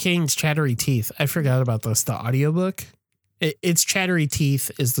Stephen King's Chattery Teeth, I forgot about this, the audiobook. It's Chattery Teeth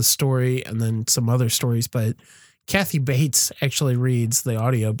is the story and then some other stories, but Kathy Bates actually reads the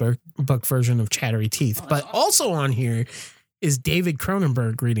audiobook version of Chattery Teeth. But also on here is David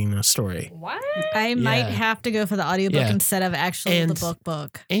Cronenberg reading a story. What? I might have to go for the audiobook Yeah. instead of actually And- the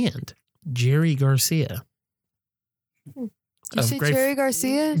book. And Jerry Garcia. You Of say Great- Jerry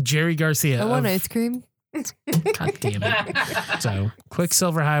Garcia? Jerry Garcia. I want of- ice cream. God damn it. So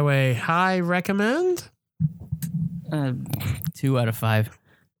Quicksilver Highway, high recommend. 2 out of 5.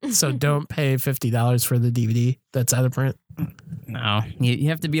 So don't pay $50 for the DVD that's out of print. No, you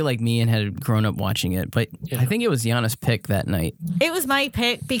have to be like me and had grown up watching it. But Yeah. I think it was Gianna's pick that night. It was my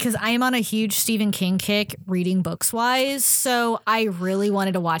pick because I am on a huge Stephen King kick reading books wise. So I really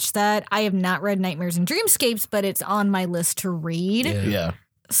wanted to watch that. I have not read Nightmares and Dreamscapes, but it's on my list to read. yeah.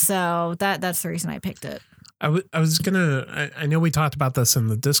 So that's the reason I picked it. I was gonna. I know we talked about this in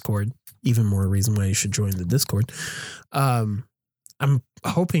the Discord. Even more reason why you should join the Discord. I'm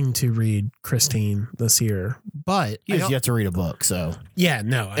hoping to read Christine this year, but He has yet to read a book, so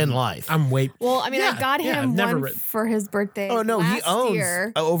no, in life. I'm wait. Well, I mean, Yeah, I got yeah, him I've never one read- for his birthday. Oh no, he last owns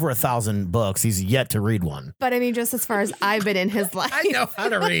year. over 1,000 books. He's yet to read one. But I mean, just as far as I've been in his life. I know how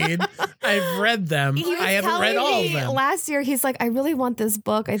to read. I've read them. He was I haven't read telling all of me them. Last year, he's like, I really want this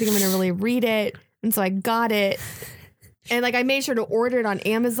book. I think I'm going to really read it. And so I got it. And like, I made sure to order it on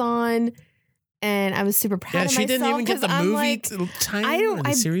Amazon. and I was super proud Yeah, of she myself. didn't even get 'cause the I'm movie like, tie-in or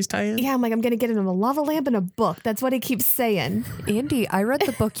the series tie-in. yeah, I'm like, I'm gonna get him a lava lamp and a book. That's what he keeps saying. Andy, I read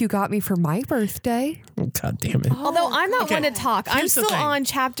the book you got me for my birthday. Oh, God damn it. Although I'm not Okay. one to talk, I'm Here's the still thing. on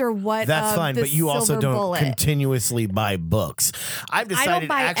chapter what? That's of fine, the but you also Silver don't Bullet. continuously buy books. I've I decided don't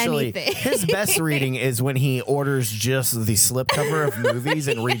buy actually anything. his best reading is when he orders just the slipcover of movies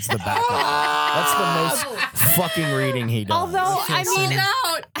and reads the back. That's the most fucking reading he does. Although I mean,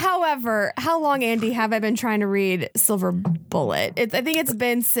 however, how long, Andy, have I been trying to read Silver Bullet? I think it's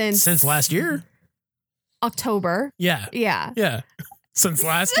been since last year. October. Yeah. Yeah. Yeah. Since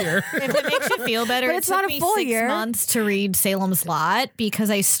last year. If it makes you feel better, But it it's took not a me full 6 year. months to read Salem's Lot because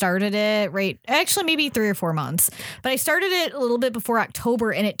I started it actually maybe 3 or 4 months, but I started it a little bit before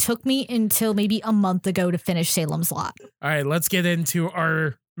October, and it took me until maybe a month ago to finish Salem's Lot. All right, let's get into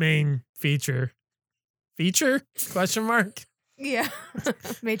our main feature. Feature? Question mark. Yeah.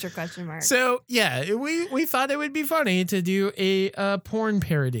 Major question mark. So yeah, we thought it would be funny to do a porn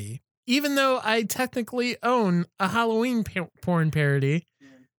parody, even though I technically own a Halloween porn parody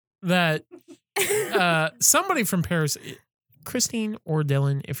that somebody from Paris, Christine or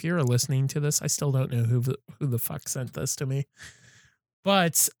Dylan, if you're listening to this, I still don't know who the fuck sent this to me,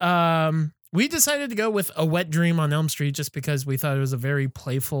 but we decided to go with A Wet Dream on Elm Street just because we thought it was a very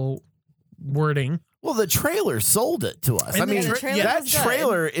playful wording. Well, the trailer sold it to us. And I mean, the trailer that was good.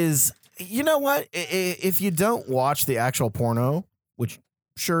 trailer is, you know what? If you don't watch the actual porno, which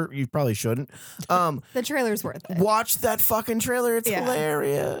sure you probably shouldn't, The trailer's worth it. watch that fucking trailer. It's Yeah.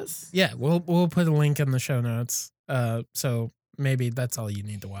 hilarious. Yeah, we'll put a link in the show notes. So maybe that's all you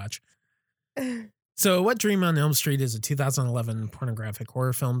need to watch. So, What Dream on Elm Street is a 2011 pornographic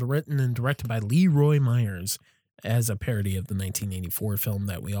horror film written and directed by Leroy Myers as a parody of the 1984 film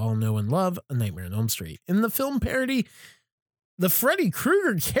that we all know and love, A Nightmare on Elm Street. In the film parody, the Freddy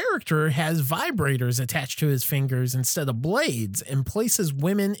Krueger character has vibrators attached to his fingers instead of blades and places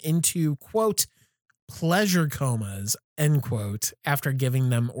women into, quote, pleasure comas, end quote, after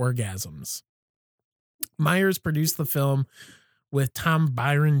giving them orgasms. Myers produced the film with Tom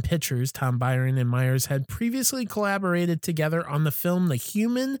Byron Pictures. Tom Byron and Myers had previously collaborated together on the film The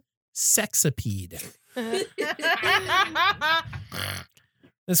Human Sexipede.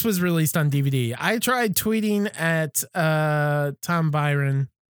 This was released on DVD. I tried tweeting at Tom Byron,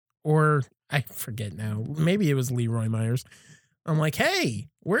 or I forget now. Maybe it was Leroy Myers. I'm like, hey,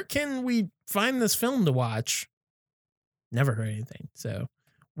 where can we find this film to watch? Never heard anything. So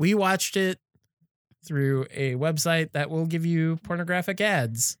we watched it through a website that will give you pornographic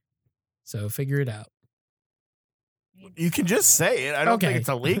ads. So figure it out. You can just say it. I don't Okay. think it's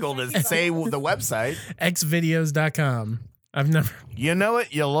illegal to say the website. Xvideos.com. I've never. You know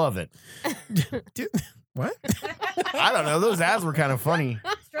it, you love it. Dude, what? I don't know. Those ads were kind of funny.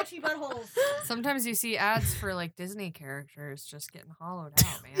 Stretchy buttholes. Sometimes you see ads for like Disney characters just getting hollowed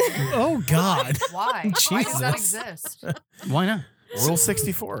out, man. Oh, God. Why? Why does that Jesus. exist? Why not? Rule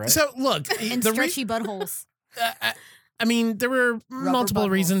 64, right? So, look. And the re- stretchy buttholes. I mean, there were multiple buttholes.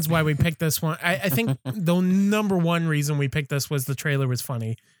 reasons why we picked this one. I think the number one reason we picked this was the trailer was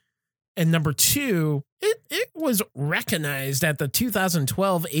funny. And number two, it was recognized at the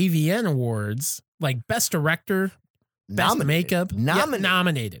 2012 AVN Awards, like Best Director, Best Makeup. Yeah,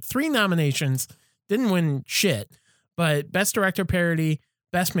 nominated. 3 nominations. Didn't win shit. But Best Director Parody,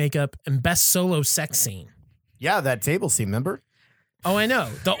 Best Makeup, and Best Solo Sex Scene. Yeah, that table scene, remember? Oh, I know.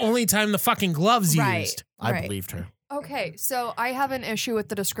 The only time the fucking gloves Right. used. I Right. believed her. Okay, so I have an issue with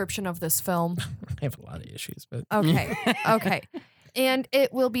the description of this film. I have a lot of issues, but Okay, okay. And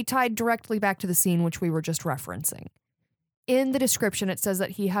it will be tied directly back to the scene which we were just referencing. In the description, it says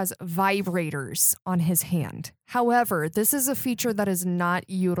that he has vibrators on his hand. However, this is a feature that is not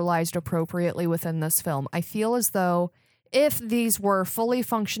utilized appropriately within this film. I feel as though if these were fully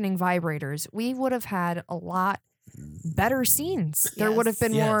functioning vibrators, we would have had a lot better scenes. There would have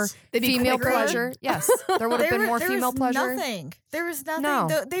been Yes. more They'd be female quicker. pleasure. Yes, there would have been more female pleasure. Nothing. There was nothing.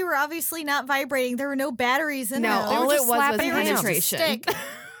 No. They were obviously not vibrating. There were no batteries in No, them. all were it just was slapping They were just a penetration. stick.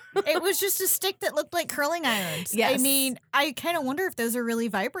 It was just a stick that looked like curling irons. I Yes. mean, I kind of wonder if those are really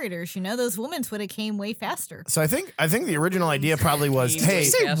vibrators. You know, those women's would have came way faster. So I think the original idea probably was, hey,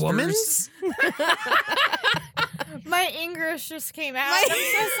 say Casters. woman's? My English just came out. I'm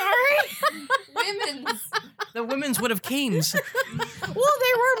so sorry. Women's. The women's would have canes. Well,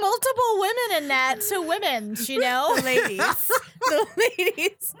 there were multiple women in that, so women's, you know, ladies. the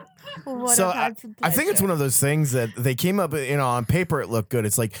ladies would So have had some I think it's pleasure. one of those things that they came up, on paper it looked good.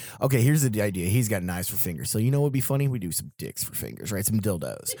 It's like, okay, here's the idea. He's got knives for fingers. So you know what would be funny? We do some dicks for fingers, right? Some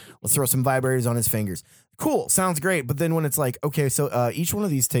dildos. Let's throw some vibrators on his fingers. Cool. Sounds great. But then when it's like, okay, so each one of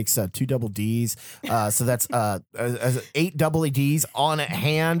these takes 2 double Ds. So that's 8 double Ds on a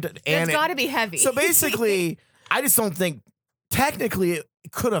hand. It's And got to be heavy. so basically, I just don't think technically it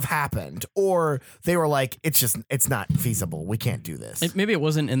could have happened, or they were like, it's not feasible. We can't do this. Maybe it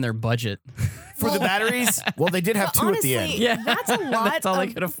wasn't in their budget. For the batteries, well, they did have But 2 honestly, at the end. Yeah. that's a lot That's all they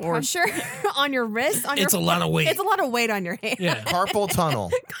of could afford. pressure on your wrist. It's a lot of weight. It's a lot of weight on your hand. Yeah. Carpal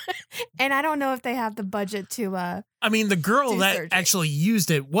tunnel. And I don't know if they have the budget to. I mean, the girl Do that surgery. actually used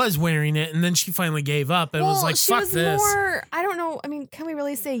it was wearing it, and then she finally gave up and was like, she fuck was this. more. I don't know. I mean, can we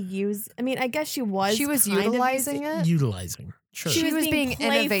really say use? I mean, I guess she was. She was kind of utilizing using- it. Utilizing. Sure. She was being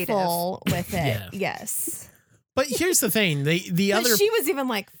innovative. playful with it. Yeah. Yes. But here's the thing. The But other she was even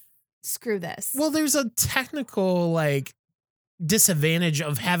like, screw this. well, there's a technical like disadvantage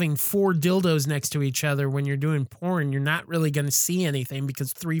of having 4 dildos next to each other when you're doing porn. You're not really going to see anything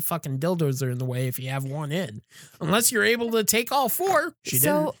because 3 fucking dildos are in the way if you have one in. Unless you're able to take all 4. She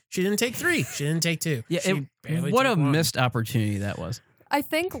didn't take 3. She didn't take 2. Yeah, She barely what took a one. missed opportunity that was. I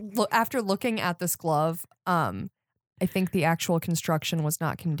think after looking at this glove, I think the actual construction was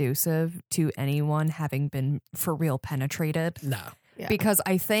not conducive to anyone having been for real penetrated. No. Yeah. Because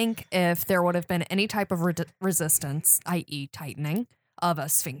I think if there would have been any type of resistance, i.e., tightening of a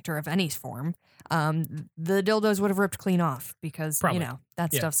sphincter of any form, the dildos would have ripped clean off because, Probably.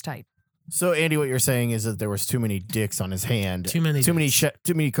 that Yeah. stuff's tight. So Andy, what you're saying is that there was too many dicks on his hand. Too many Too many. dicks.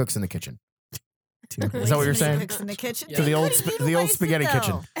 Too many cooks in the kitchen. Too many. Is that what you're saying? Cooks in the kitchen. Yeah. To the They old could've the old utilized spaghetti it,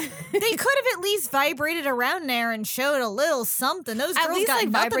 kitchen. though. They could have at least vibrated around there and showed a little something. Those girls At least got like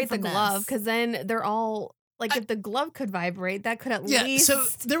nothing vibrate the from this. glove because then they're all like if the glove could vibrate, that could at Yeah, least so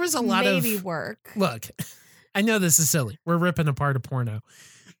there was a lot maybe of work. Look, I know this is silly. We're ripping apart a porno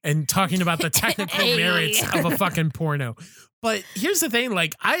and talking about the technical merits of a fucking porno. But here's the thing,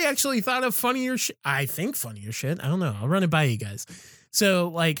 like I actually thought of funnier shit. I think funnier shit. I don't know. I'll run it by you guys. So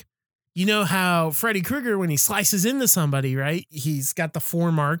like, you know how Freddy Krueger, when he slices into somebody, right? He's got the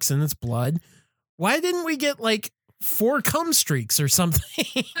 4 marks and it's blood. Why didn't we get like 4 cum streaks or something?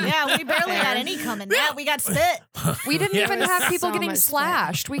 Yeah, we barely got any coming. Yeah, we got spit. We didn't Yeah. even have people So getting much spit.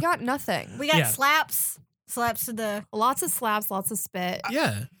 slashed. We got nothing. We got Yeah. slaps to the. Lots of slaps, lots of spit.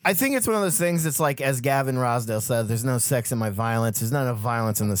 Yeah. I think it's one of those things. It's like, as Gavin Rosdale said, "There's no sex in my violence. There's not enough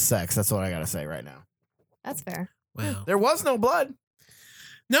violence in the sex." That's what I gotta say right now. That's fair. Wow. There was no blood.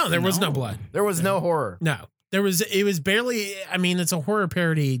 No, there was no No. blood. There was no horror. No. It was barely, I mean, it's a horror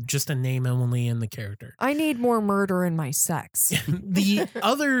parody, just a name only in the character. I need more murder in my sex. The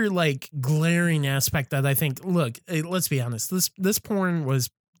other like glaring aspect that I think, look, let's be honest, this porn was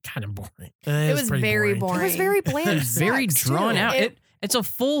kind of boring. It was pretty very It boring. was very bland. It was very sex, drawn too. out. It's a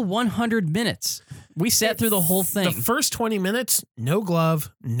full 100 minutes. We sat through the whole The thing. first 20 minutes, no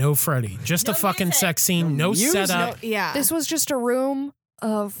glove, no Freddy, just a No fucking music. sex scene, no music. setup. Yeah. This was just a room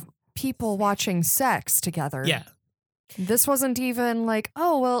of people watching sex together. Yeah. This wasn't even like,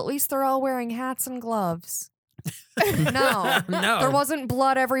 oh, well, at least they're all wearing hats and gloves. No. No. There wasn't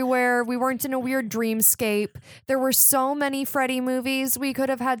blood everywhere. We weren't in a weird dreamscape. There were so many Freddy movies. We could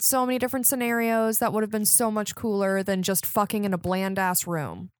have had so many different scenarios that would have been so much cooler than just fucking in a bland ass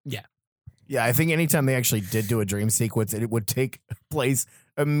room. Yeah, I think anytime they actually did do a dream sequence, it would take place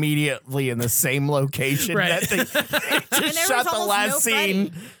immediately in the same location Right. that they there just was shot the almost last no scene.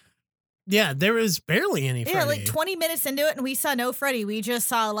 Freddy. Yeah, there was barely any Freddy. Yeah, like 20 minutes into it, and we saw no Freddy. We just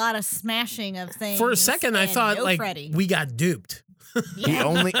saw a lot of smashing of things. For a second, I and thought no like Freddy. we got duped. He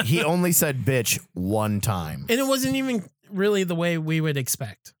only said bitch one time. And it wasn't even really the way we would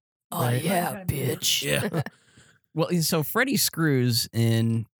expect. Oh, Right. yeah, bitch. Yeah. Well, so Freddy screws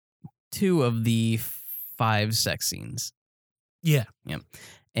in 2 of the 5 sex scenes. Yeah.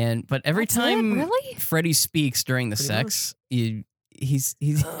 But every That's it? time Really? Freddy speaks during the Pretty sex, he's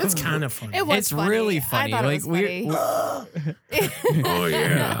It's kind of funny. It was it's funny. really I funny. thought it Like was funny. Oh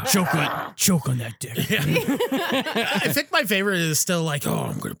yeah. choke on that dick. I think my favorite is still like, oh,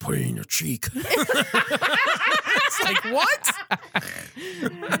 I'm gonna put it in your cheek. It's like, what?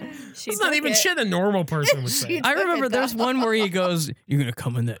 She It's not took even it. shit a normal person would say. I remember it there's down. one where he goes, "You're gonna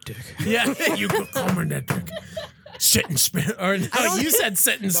come in that dick." Yeah, you could come in that dick. Sit and spin. Or no, you said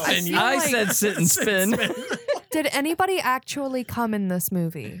sit and spin. feel I like- said sit and spin. Did anybody actually come in this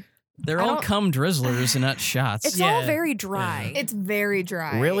movie? They're I all don't- cum drizzlers and not shots. It's Yeah. all very dry. It's very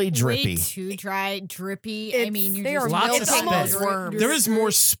dry. Really Way drippy. too dry, drippy. I It's- mean, you're they just are Lots of milking spit. those worms. There is more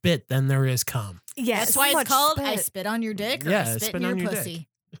spit than there is cum. Yes. That's why so it's much called spit. I Spit on Your Dick or Yeah, I Spit in Your Pussy.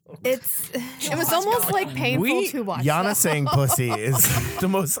 It was almost like painful to watch. Yana though. saying pussy is the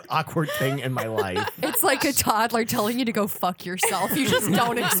most awkward thing in my life. It's like a toddler telling you to go fuck yourself. You just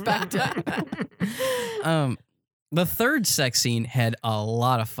don't expect it. The third sex scene had a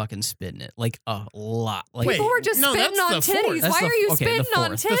lot of fucking spit in it, like a lot. Like Wait, People were just no, spitting that's on the fourth. titties. That's Why the- are you okay, the spitting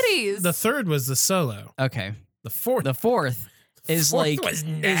on fourth. titties? The third was the solo. okay, The fourth. the fourth is fourth like was is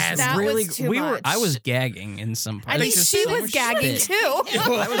nasty. That really was too we were. much. I was gagging in some parts. I mean, Just she so was much gagging spit. too.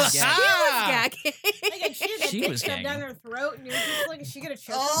 I was gagging. gagging. Like a cheer She was gagging. down her throat, and you're just like, is she gonna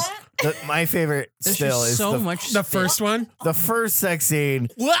choke on that? My favorite There's still just is so the, much. The spit. first one. the first sex scene.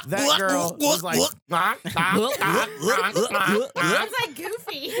 That girl was like, It was like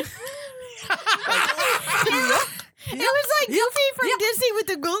Goofy. It was like Goofy from Disney with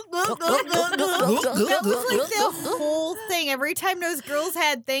the That was like the whole thing. Every time those girls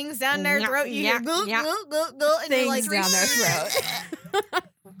had things down their throat, you hear and they're like Things down their throat.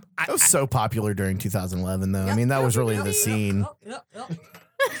 that was so popular during 2011, though. I mean, that was really the scene. I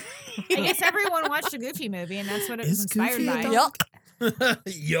guess everyone watched a Goofy movie, and that's what it was Is inspired Goofy by. a dog?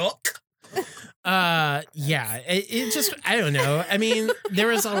 Yuck. Yeah, it just, I don't know. I mean, there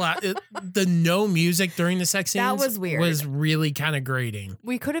was a lot. The no music during the sex scenes That was weird. was really kind of grating.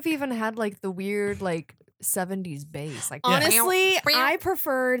 We could have even had like the weird like 70s bass. Like Honestly, I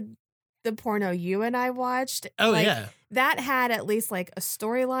preferred the porno you and I watched. Oh, Like, yeah. That had at least like a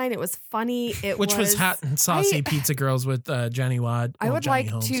storyline. It was funny. Which was Hot and Saucy Pizza Girls with Johnny Wad. I well, would Johnny like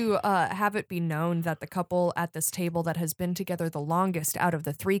Holmes. to have it be known that the couple at this table that has been together the longest out of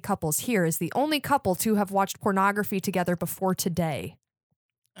the three couples here is the only couple to have watched pornography together before today.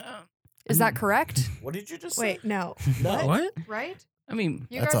 Is that correct? What did you just Wait, no. What? Right? I mean,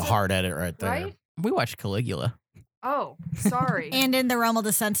 You That's a guys are- hard edit right there. Right? we watched Caligula. Oh, sorry. And in the realm of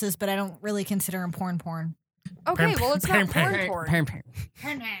the senses, but I don't really consider him porn. Okay, well, it's not Parent, porn.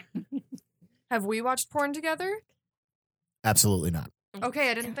 Have we watched porn together? Absolutely not. Okay,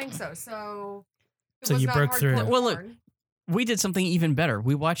 I didn't think so. So, it So was you not broke through. hardcore Well, look, porn. We did something even better.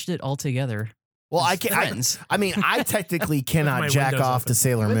 We watched it all together. Well, as I can't. friends. I mean, I technically my cannot jack windows off open. to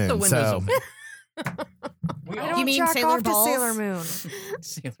Sailor With Moon. the windows So open. I don't You mean jack Sailor off Balls? to Sailor Moon.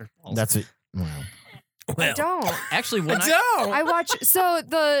 Sailor Balls. that's it. Wow. I don't. Actually when I don't. I watch. So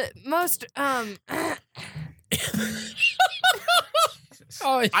the most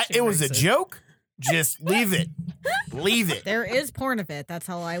Oh, It was a joke. Just leave it. Leave it. There is porn of it. That's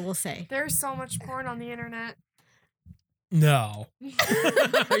all I will say. There's so much porn on the internet. No.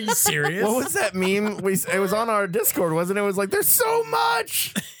 Are you serious? What was that meme? It was on our Discord, wasn't it? It was like, there's so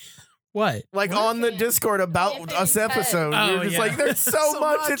much. What? Like on the Discord about us episode. Oh, You're just yeah. like, there's so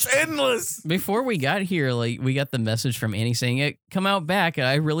much. It's endless. before we got here, like we got the message from Annie saying it come out back, and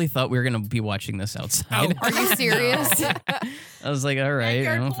I really thought we were gonna be watching this outside. Are you serious? I was like, all right,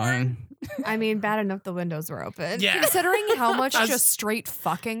 Backyard porn. fine. I mean, bad enough the windows were open. Yeah. Considering how much just straight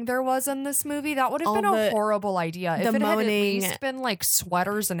fucking there was in this movie, that would have All been a the- horrible idea. If the it had at moaning. least been like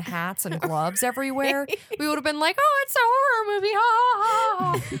sweaters and hats and gloves everywhere, we would have been like, "Oh, it's a horror movie! Ha ha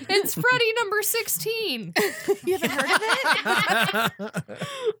ha! ha. It's Freddy number 16." You haven't heard of it?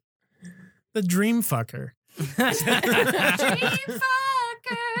 The Dream Fucker. Fuckers.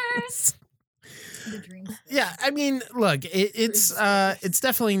 The dreams. Yeah, I mean, look, it's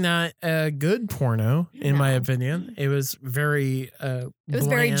definitely not a good porno in my opinion. It was very It was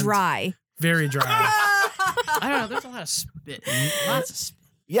very bland, dry. very dry. I don't know. There's a lot of spit. Lots of spit.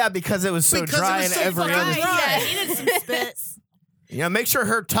 Yeah, because it was so Because it dry was and so every fucking other. dry. Yeah, he needed some spit. Yeah, make sure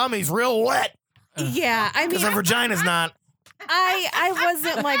her tummy's real wet Yeah, I mean, because her vagina's not. I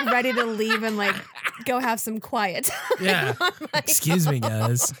wasn't like ready to leave and like go have some quiet time. Yeah. on my Excuse me, own.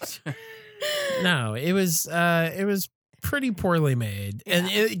 guys. No, it was pretty poorly made, and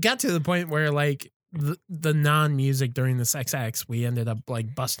it got to the point where like the non-music during the sex acts, we ended up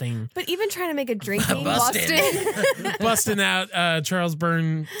like busting But even trying to make a drinking busting out Charles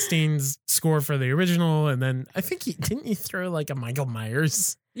Bernstein's score for the original, and then I think didn't you throw like a Michael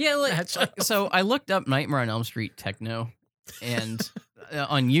Myers? Yeah, like, Matchup. so I looked up Nightmare on Elm Street techno, and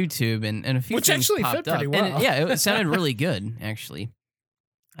on YouTube, and a few Which things actually popped fit pretty up. And well. yeah, it sounded really good actually.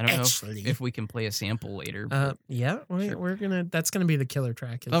 I don't know Actually. if we can play a sample later. but- Yeah, we're gonna. That's gonna be the killer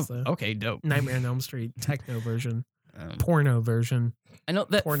track. Is oh, the okay, dope. Nightmare on Elm Street techno version, Um, porno version. I know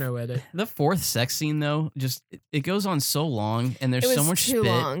that porno edit. the fourth sex scene though, just it goes on so long, and there's It was so much too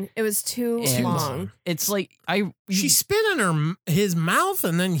spit. long. It was too And long. It's like She spit in his mouth,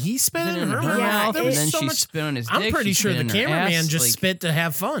 and then he spit in her Yeah, mouth. and There was then so she much- spit on his dick. I'm pretty she sure spit the in her cameraman ass, just like, spit to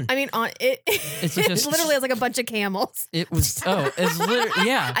have fun. I mean, on it. It's It just- literally was like a bunch of camels. It was it's literally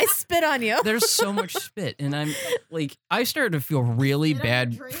yeah. I spit on you. There's so much spit, and I'm like, I started to feel really Spit on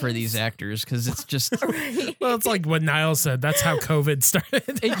bad your for these actors because it's just Right. Well, it's like what Niall said. That's how COVID started.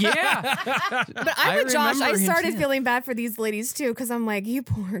 yeah. But I I'm with Josh. remember I him started saying- feeling bad for these ladies too, because I'm like, you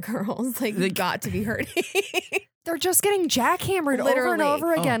poor girls, like you Like- got to be hurting. They're just getting jackhammered over and Literally.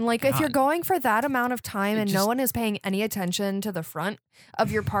 over again. Oh, like if you're God. going for that amount of time It and no just- one is paying any attention to the front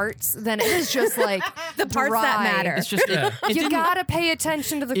of your parts, then it is just like The parts that dry. matter. It's just it You didn't- gotta pay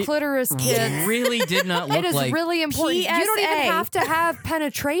attention to the it clitoris, kids. really did not look It is like really important. You don't even PSA. have to have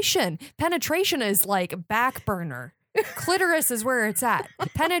penetration. Penetration is like back burner. Clitoris is where it's at.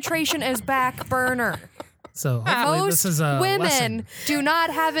 Penetration is back burner. So hopefully Most this is a women lesson. do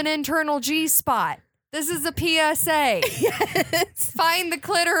not have an internal G spot. This is a PSA. Yes. Find the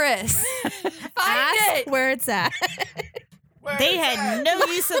clitoris. Find Ask it. where it's at. They had no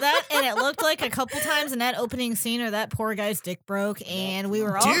use of that, and it looked like a couple times in that opening scene, or that poor guy's dick broke, and we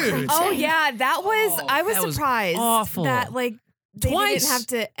were all Dude. Oh yeah, that was. Oh, I was that was surprised awful. that like they Twice. didn't have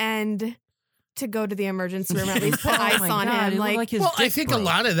to end to go to the emergency room. At least put Oh ice my on God, it him. looked Like, his Well, I dick think broke. a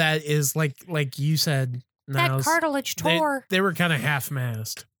lot of that is like you said, That Niles, cartilage they, tore. they were kind of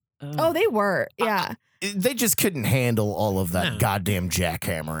half-mast. oh, they were. Yeah. They just couldn't handle all of that No. goddamn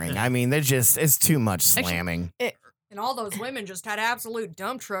jackhammering. I mean, it's too much slamming. And all those women just had absolute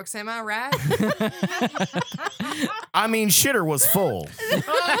dump trucks, am I right? I mean, shitter was full.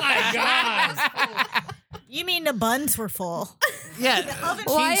 Oh my god! You mean the buns were full? Yeah,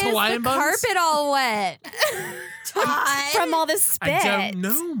 Why King's is Hawaiian the buns. carpet all wet? From all the spit. I don't know.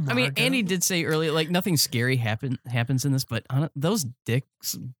 I mean, Margo. Andy did say earlier, like nothing scary happens in this, but those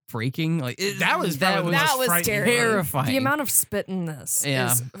dicks breaking, like That was probably the That most was frightening scary. part. terrifying. The amount of spit in this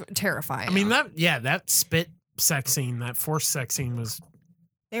Yeah. is terrifying. I mean that spit sex scene, that forced sex scene was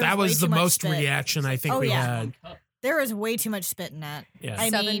There that way was the too much most spit. reaction I think Oh, we yeah. had. There was way too much spit in that. Yeah. I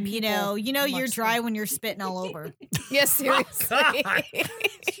 7 mean, people, you're much dry spit. when you're spitting all over. Yeah, seriously.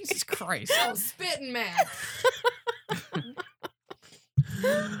 Jesus Christ. oh, spitting man.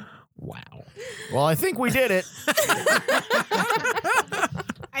 Wow. Well, I think we did it.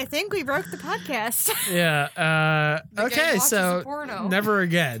 I think we broke the podcast. Yeah. The gay Okay. watches So a porno. never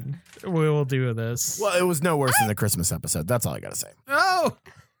again we will do this. Well, it was no worse than the Christmas episode. That's all I gotta say. Oh.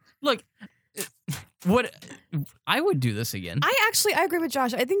 Look, what I would do this again. I agree with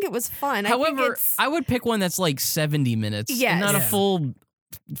Josh. I think it was fun. I think However, it's, I would pick one that's like 70 minutes, Yes. and not a Yeah. full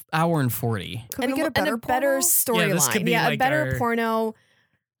hour and 40. Could we get a better better porno? Yeah, this could storyline. be Yeah, a like better our- porno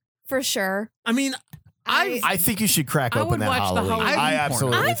for sure. I mean, I think you should crack I open would that watch the Halloween. Halloween I porno.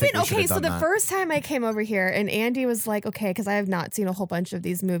 absolutely I've think been we should okay. have So done the that. first time I came over here, and Andy was like, "Okay," because I have not seen a whole bunch of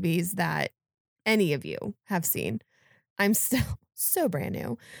these movies that any of you have seen. I'm still so brand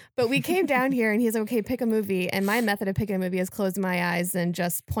new, but we came down here, and he's like, "Okay, pick a movie." And my method of picking a movie is closing my eyes and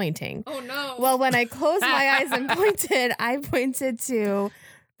just pointing. Oh no. Well, when I closed my eyes and pointed, I pointed to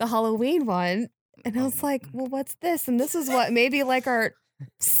the Halloween one, and I was like, "Well, what's this?" And this is what maybe like our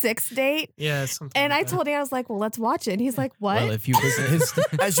 6th date. yeah. Something And like I that. told him, I was like, "Well, let's watch it." And he's like, "What?" Well, if you visit his,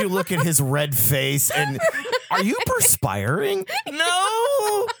 As you look at his red face, and are you perspiring?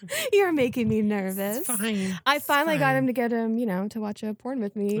 No. You're making me nervous. Fine. I finally got fine. him to get him, to watch a porn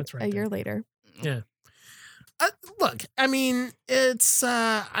with me That's right a year there. later. Look, I mean, it's.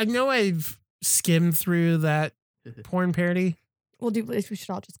 I know I've skimmed through that porn parody, We should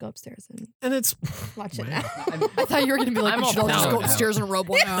all just go upstairs and and it's. watch it Wow. now. I thought you were gonna be like, I'm we should all all just down go now. upstairs and rub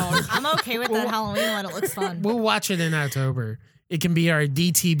one out. I'm okay with that Halloween one. It looks fun. We'll watch it in October. It can be our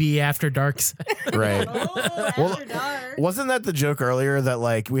DTB after dark. Right. Oh, Well, after dark. Wasn't that the joke earlier that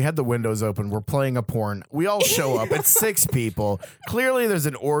like we had the windows open, we're playing a porn, we all show up, it's 6 people. Clearly there's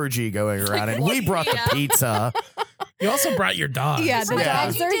an orgy going around, and we brought the pizza. You also brought your dog. Yeah, the Yeah.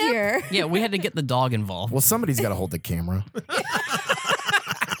 dogs are here. yeah, we had to get the dog involved. Well, somebody's got to hold the camera.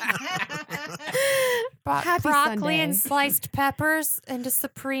 Happy broccoli Sunday. and sliced peppers and a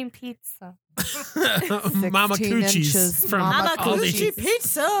supreme pizza. Mama 16 Coochie's inches. from Mama Aldi. Coochie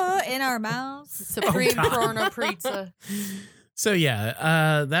pizza in our mouths. Supreme God. porno pizza. So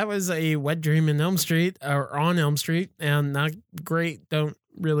yeah, that was a wet dream in Elm Street or on Elm Street, and not great. Don't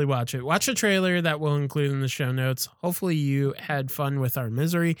really watch it. Watch the trailer that we'll include in the show notes. Hopefully you had fun with our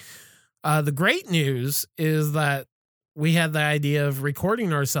misery. The great news is that we had the idea of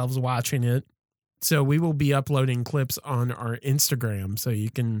recording ourselves watching it So we will be uploading clips on our Instagram so you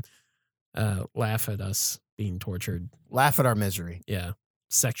can laugh at us being tortured. Laugh at our misery. Yeah.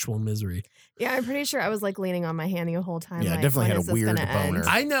 Sexual misery. Yeah, I'm pretty sure I was like leaning on my hand the whole time. Yeah, like, definitely when had is a this weird gonna end? boner.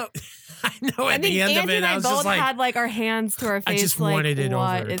 I know. I know I at think the end Andy of it, and I I was both just like, had like our hands to our face. I just like, wanted it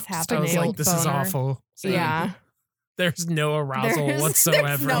what over. is So I happening? was like, this is Boner. awful. So Yeah. There's no arousal There's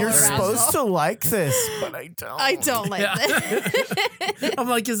whatsoever. no You're arousal. supposed to like this, but I don't. I don't like Yeah. this. I'm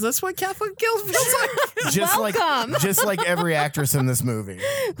like, is this what Catholic guilt feels like? Welcome. just like every actress in this movie.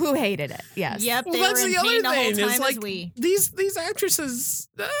 Who hated it? Yes. Yep, Well, they that's were in the other pain the whole thing. time It's like as we. these actresses,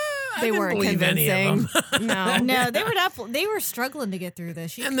 I They didn't weren't believe any of them. No. No, they were not. They were struggling to get through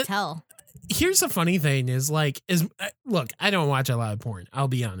this. You And can the- tell. Here's the funny thing is look, I don't watch a lot of porn. I'll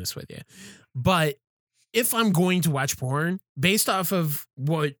be honest with you. But if I'm going to watch porn based off of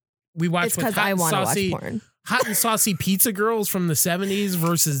what we watched It's with because I want to watch porn. hot and saucy pizza girls from the 70s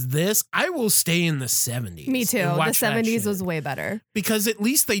versus this, I will stay in the 70s. Me too. and The watch that 70s shit. was way better. Because at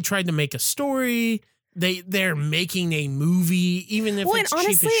least they tried to make a story. They're making a movie, even if Well, and it's cheap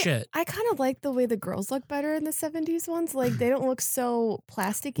honestly, as shit. I kind of like the way the girls look better in the 70s ones. Like they don't look so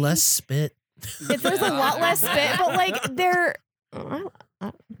plasticky. Less spit. There's a lot less spit, but like they're.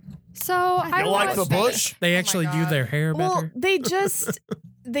 So I You like the watched- bush? They actually do their hair Well, better.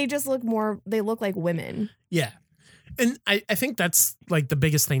 they just look more. They look like women. Yeah. And I think that's like the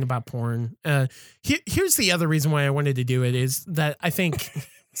biggest thing about porn. Here's the other reason why I wanted to do it is that I think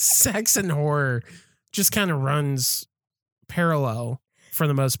sex and horror just kind of runs parallel for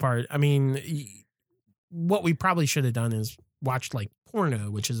the most part. I mean, what we probably should have done is watched like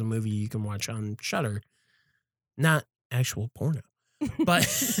Porno, which is a movie you can watch on Shudder, not actual porno. But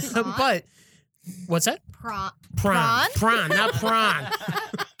but what's that? Prawn, not prawn.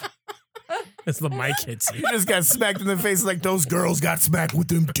 As the mic hits you. You just got smacked in the face like those girls got smacked with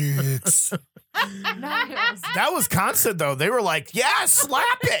them dicks. That was constant though. They were like, yeah,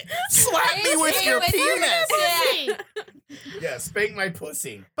 slap it. Slap me with your penis. Yeah, spank my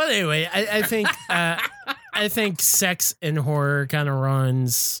pussy. But anyway, I think sex and horror kind of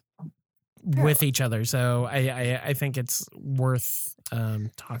runs with each other. So I think it's worth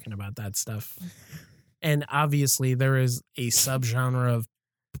talking about that stuff. And obviously there is a subgenre of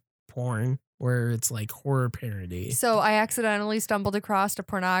porn where it's like horror parody. So I accidentally stumbled across a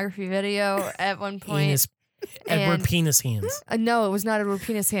pornography video at one point. Edward and- Penis Hands. No, it was not Edward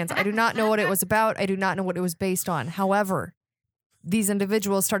Penis Hands. I do not know what it was about. I do not know what it was based on. However, these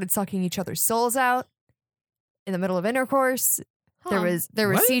individuals started sucking each other's souls out in the middle of intercourse. There was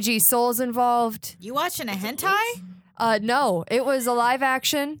What? CG souls involved. You watching a hentai? No, it was a live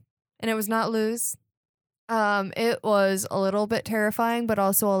action, and it was not loose. It was a little bit terrifying, but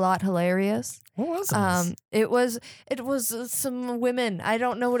also a lot hilarious. What was this? It was some women. I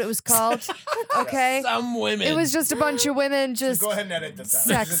don't know what it was called. Okay, Some women. it was just a bunch of women just. Go ahead and edit this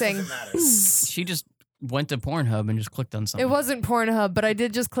out. Sexing. She just went to Pornhub and just clicked on something. It wasn't Pornhub, but I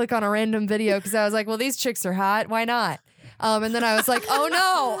did just click on a random video because I was like, well, these chicks are hot. Why not? And then I was like, oh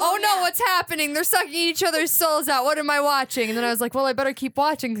no, what's happening? They're sucking each other's souls out. What am I watching? And then I was like, well, I better keep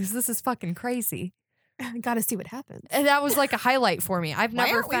watching because this is fucking crazy. Got to see what happens. And that was like a highlight for me. I've Why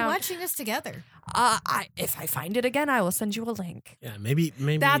never aren't we found. watching this together? If I find it again, I will send you a link. Yeah, maybe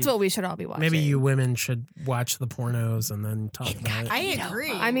That's what we should all be watching. maybe you women should watch the pornos and then talk about it. I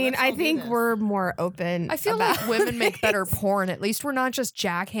agree. I mean, Let's I all do think this. we're more open. I feel about like women make better porn. At least we're not just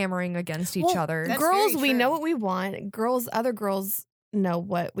jackhammering against each Well, other. That's girls, very we true. know what we want. Other girls know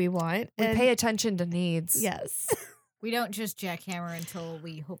what we want. We and pay attention to needs. yes. We don't just jackhammer until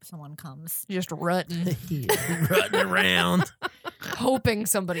we hope someone comes. Just rutting, Running around. hoping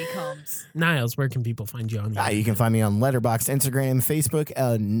somebody comes. Niles, where can people find you on the You can find me on Letterboxd, Instagram, Facebook,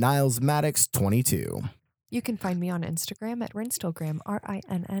 Niles Maddox 22. You can find me on Instagram at Rinstlegram,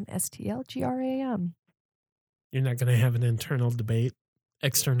 RINNSTLGRAM. You're not going to have an internal debate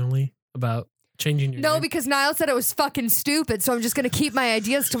externally about changing your No, name? because Niall said it was fucking stupid, so I'm just going to keep my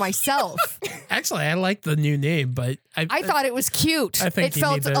ideas to myself. Actually, I like the new name, but I thought it was cute. I think it you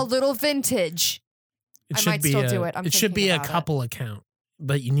felt need to- a little vintage. it I should might be still a, do it. I'm it should be thinking a about it. couple account,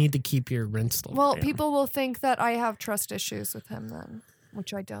 but you need to keep your Rinstel. Well, people will think that I have trust issues with him then,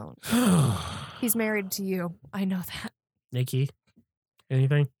 which I don't. He's married to you. I know that. Nikki,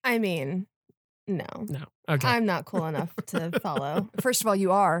 anything? I mean, no. No. Okay. I'm not cool enough to follow. First of all,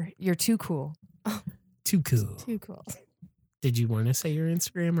 you are. You're too cool. Too cool. Too cool. Did you want to say your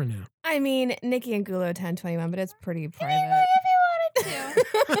Instagram or no? I mean, Nikki and Gulo 1021, but it's pretty private.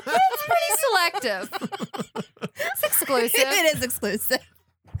 It's pretty selective. It's exclusive. It is exclusive.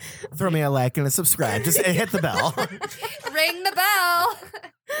 Throw me a like and a subscribe. Just hit the bell. Ring the bell.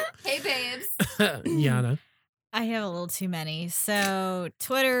 Hey, babes. Yana. I have a little too many. So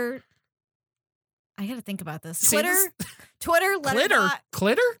Twitter. I got to think about this. See, Twitter. Twitter. Clitter.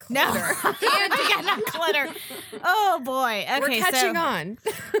 Clitter? No. Yeah, not Clitter. Oh boy. Okay, We're catching so on.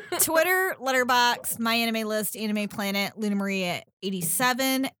 Twitter, Letterboxd, My Anime List, Anime Planet, Luna Maria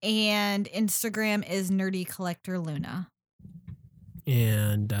 87, and Instagram is Nerdy Collector Luna.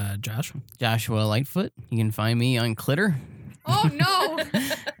 And Josh. Joshua Lightfoot. You can find me on Clitter. Oh, no.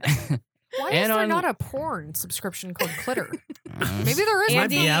 Why is And there on- not a porn subscription called Clitter? Maybe there is Might one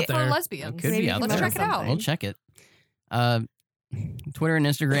be out for there. lesbians. Could be out Let's there. check it out. We'll check it. Twitter and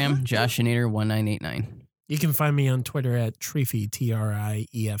Instagram, JoshNader1989. You can find me on Twitter at Triefy,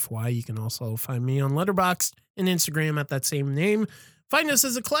 Triefy. You can also find me on Letterboxd and Instagram at that same name. Find us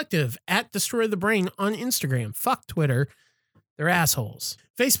as a collective at Destroy the Brain on Instagram. Fuck Twitter. They're assholes.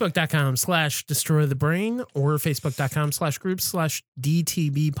 Facebook.com/Destroy the Brain or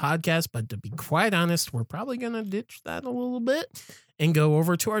Facebook.com/groups/DTB podcast. But to be quite honest, we're probably going to ditch that a little bit and go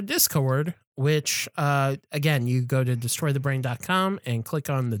over to our Discord, which, again, you go to destroythebrain.com and click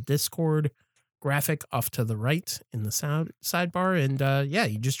on the Discord graphic off to the right in the sidebar. And yeah,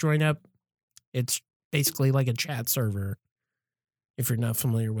 you just join up. It's basically like a chat server if you're not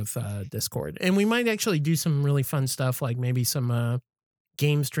familiar with Discord. And we might actually do some really fun stuff, like maybe some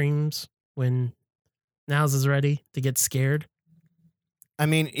game streams when Now's is ready to get scared. I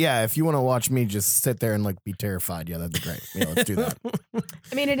mean, yeah, if you want to watch me just sit there and like be terrified, yeah, that'd be great. Yeah, let's do that.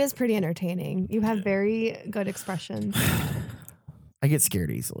 I mean, it is pretty entertaining. You have very good expressions. I get scared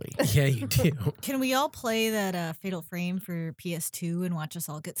easily. Yeah, you do. Can we all play that Fatal Frame for PS2 and watch us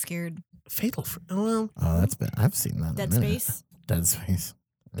all get scared? Fatal. Well, Oh, that's been. I've seen that. in a Dead minute. Space? Dead Space.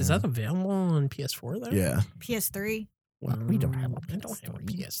 is that available on PS4 though? Yeah. PS3? Well, we don't have a I don't have a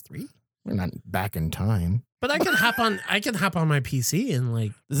PS3. We're not back in time. But I can hop on. I can hop on my PC and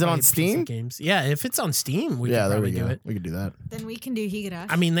like. Is it play on PC Steam? games? Yeah, if it's on Steam, we Yeah, can there probably we go. do it. We could do that. Then we can do Higurashi.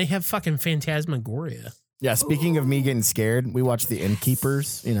 I mean, they have fucking Phantasmagoria. Yeah. Speaking of me getting scared, we watched The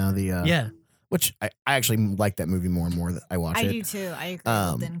Innkeepers. You know the Yeah, which I actually like that movie more and more that I watch I it. do too. I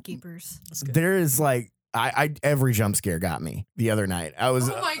agree with Innkeepers. that's good. There is like I every jump scare got me the other night. I was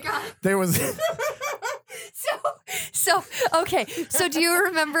Oh, my God. there was So okay. So do you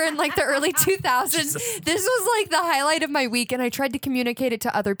remember in like the early 2000s, this was like the highlight of my week, and I tried to communicate it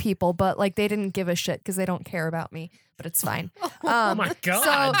to other people, but like they didn't give a shit because they don't care about me. But it's fine. Oh my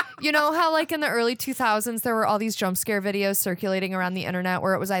God. So you know how like in the early 2000s there were all these jump scare videos circulating around the internet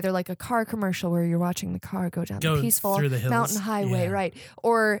where it was either like a car commercial where you're watching the car go down Go the peaceful through the hills. mountain highway, Yeah. right?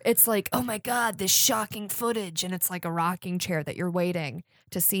 Or it's like, oh my God, this shocking footage, and it's like a rocking chair that you're waiting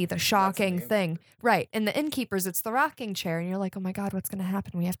to see the shocking thing. Right. In the Innkeepers, it's the rocking chair, and you're like, oh my God, what's gonna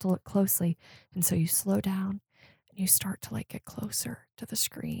happen? We have to look closely. And so you slow down and you start to like get closer to the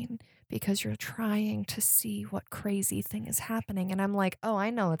screen because you're trying to see what crazy thing is happening. And I'm like, oh, I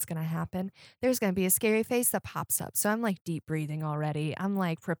know what's going to happen. There's going to be a scary face that pops up. So I'm like deep breathing already. I'm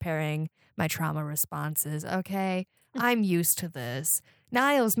like preparing my trauma responses. Okay, I'm used to this.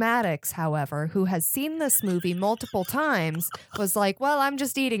 Niles Maddox, however, who has seen this movie multiple times, was like, well, I'm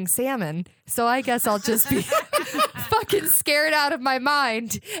just eating salmon. So I guess I'll just be fucking scared out of my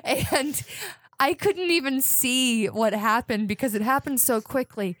mind. And I couldn't even see what happened because it happened so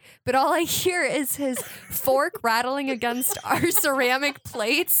quickly. But all I hear is his fork rattling against our ceramic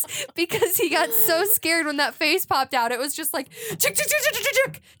plates because he got so scared when that face popped out. It was just like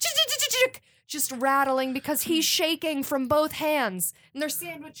just rattling because he's shaking from both hands and they're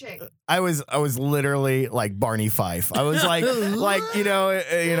sandwiching. I was literally like Barney Fife. I was like you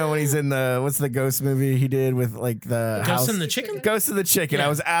know when he's in the what's the ghost movie he did with like the Ghost house? in the Chicken? Ghost in the Chicken. Yeah. I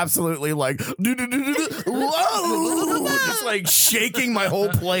was absolutely like whoa, just like shaking my whole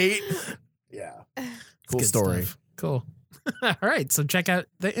plate. Yeah, cool Good story. stuff. Cool. All right, so check out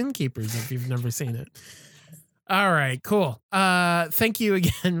The Innkeepers if you've never seen it. All right, cool. Thank you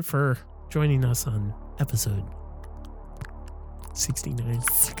again for joining us on episode 69.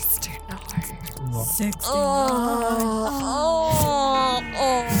 69. Well, 69.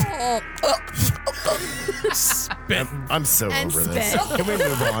 spit. I'm so And over this. spit. Can we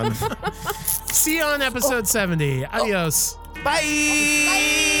move on? See you on episode 70. Adios.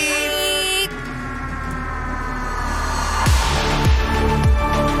 Bye.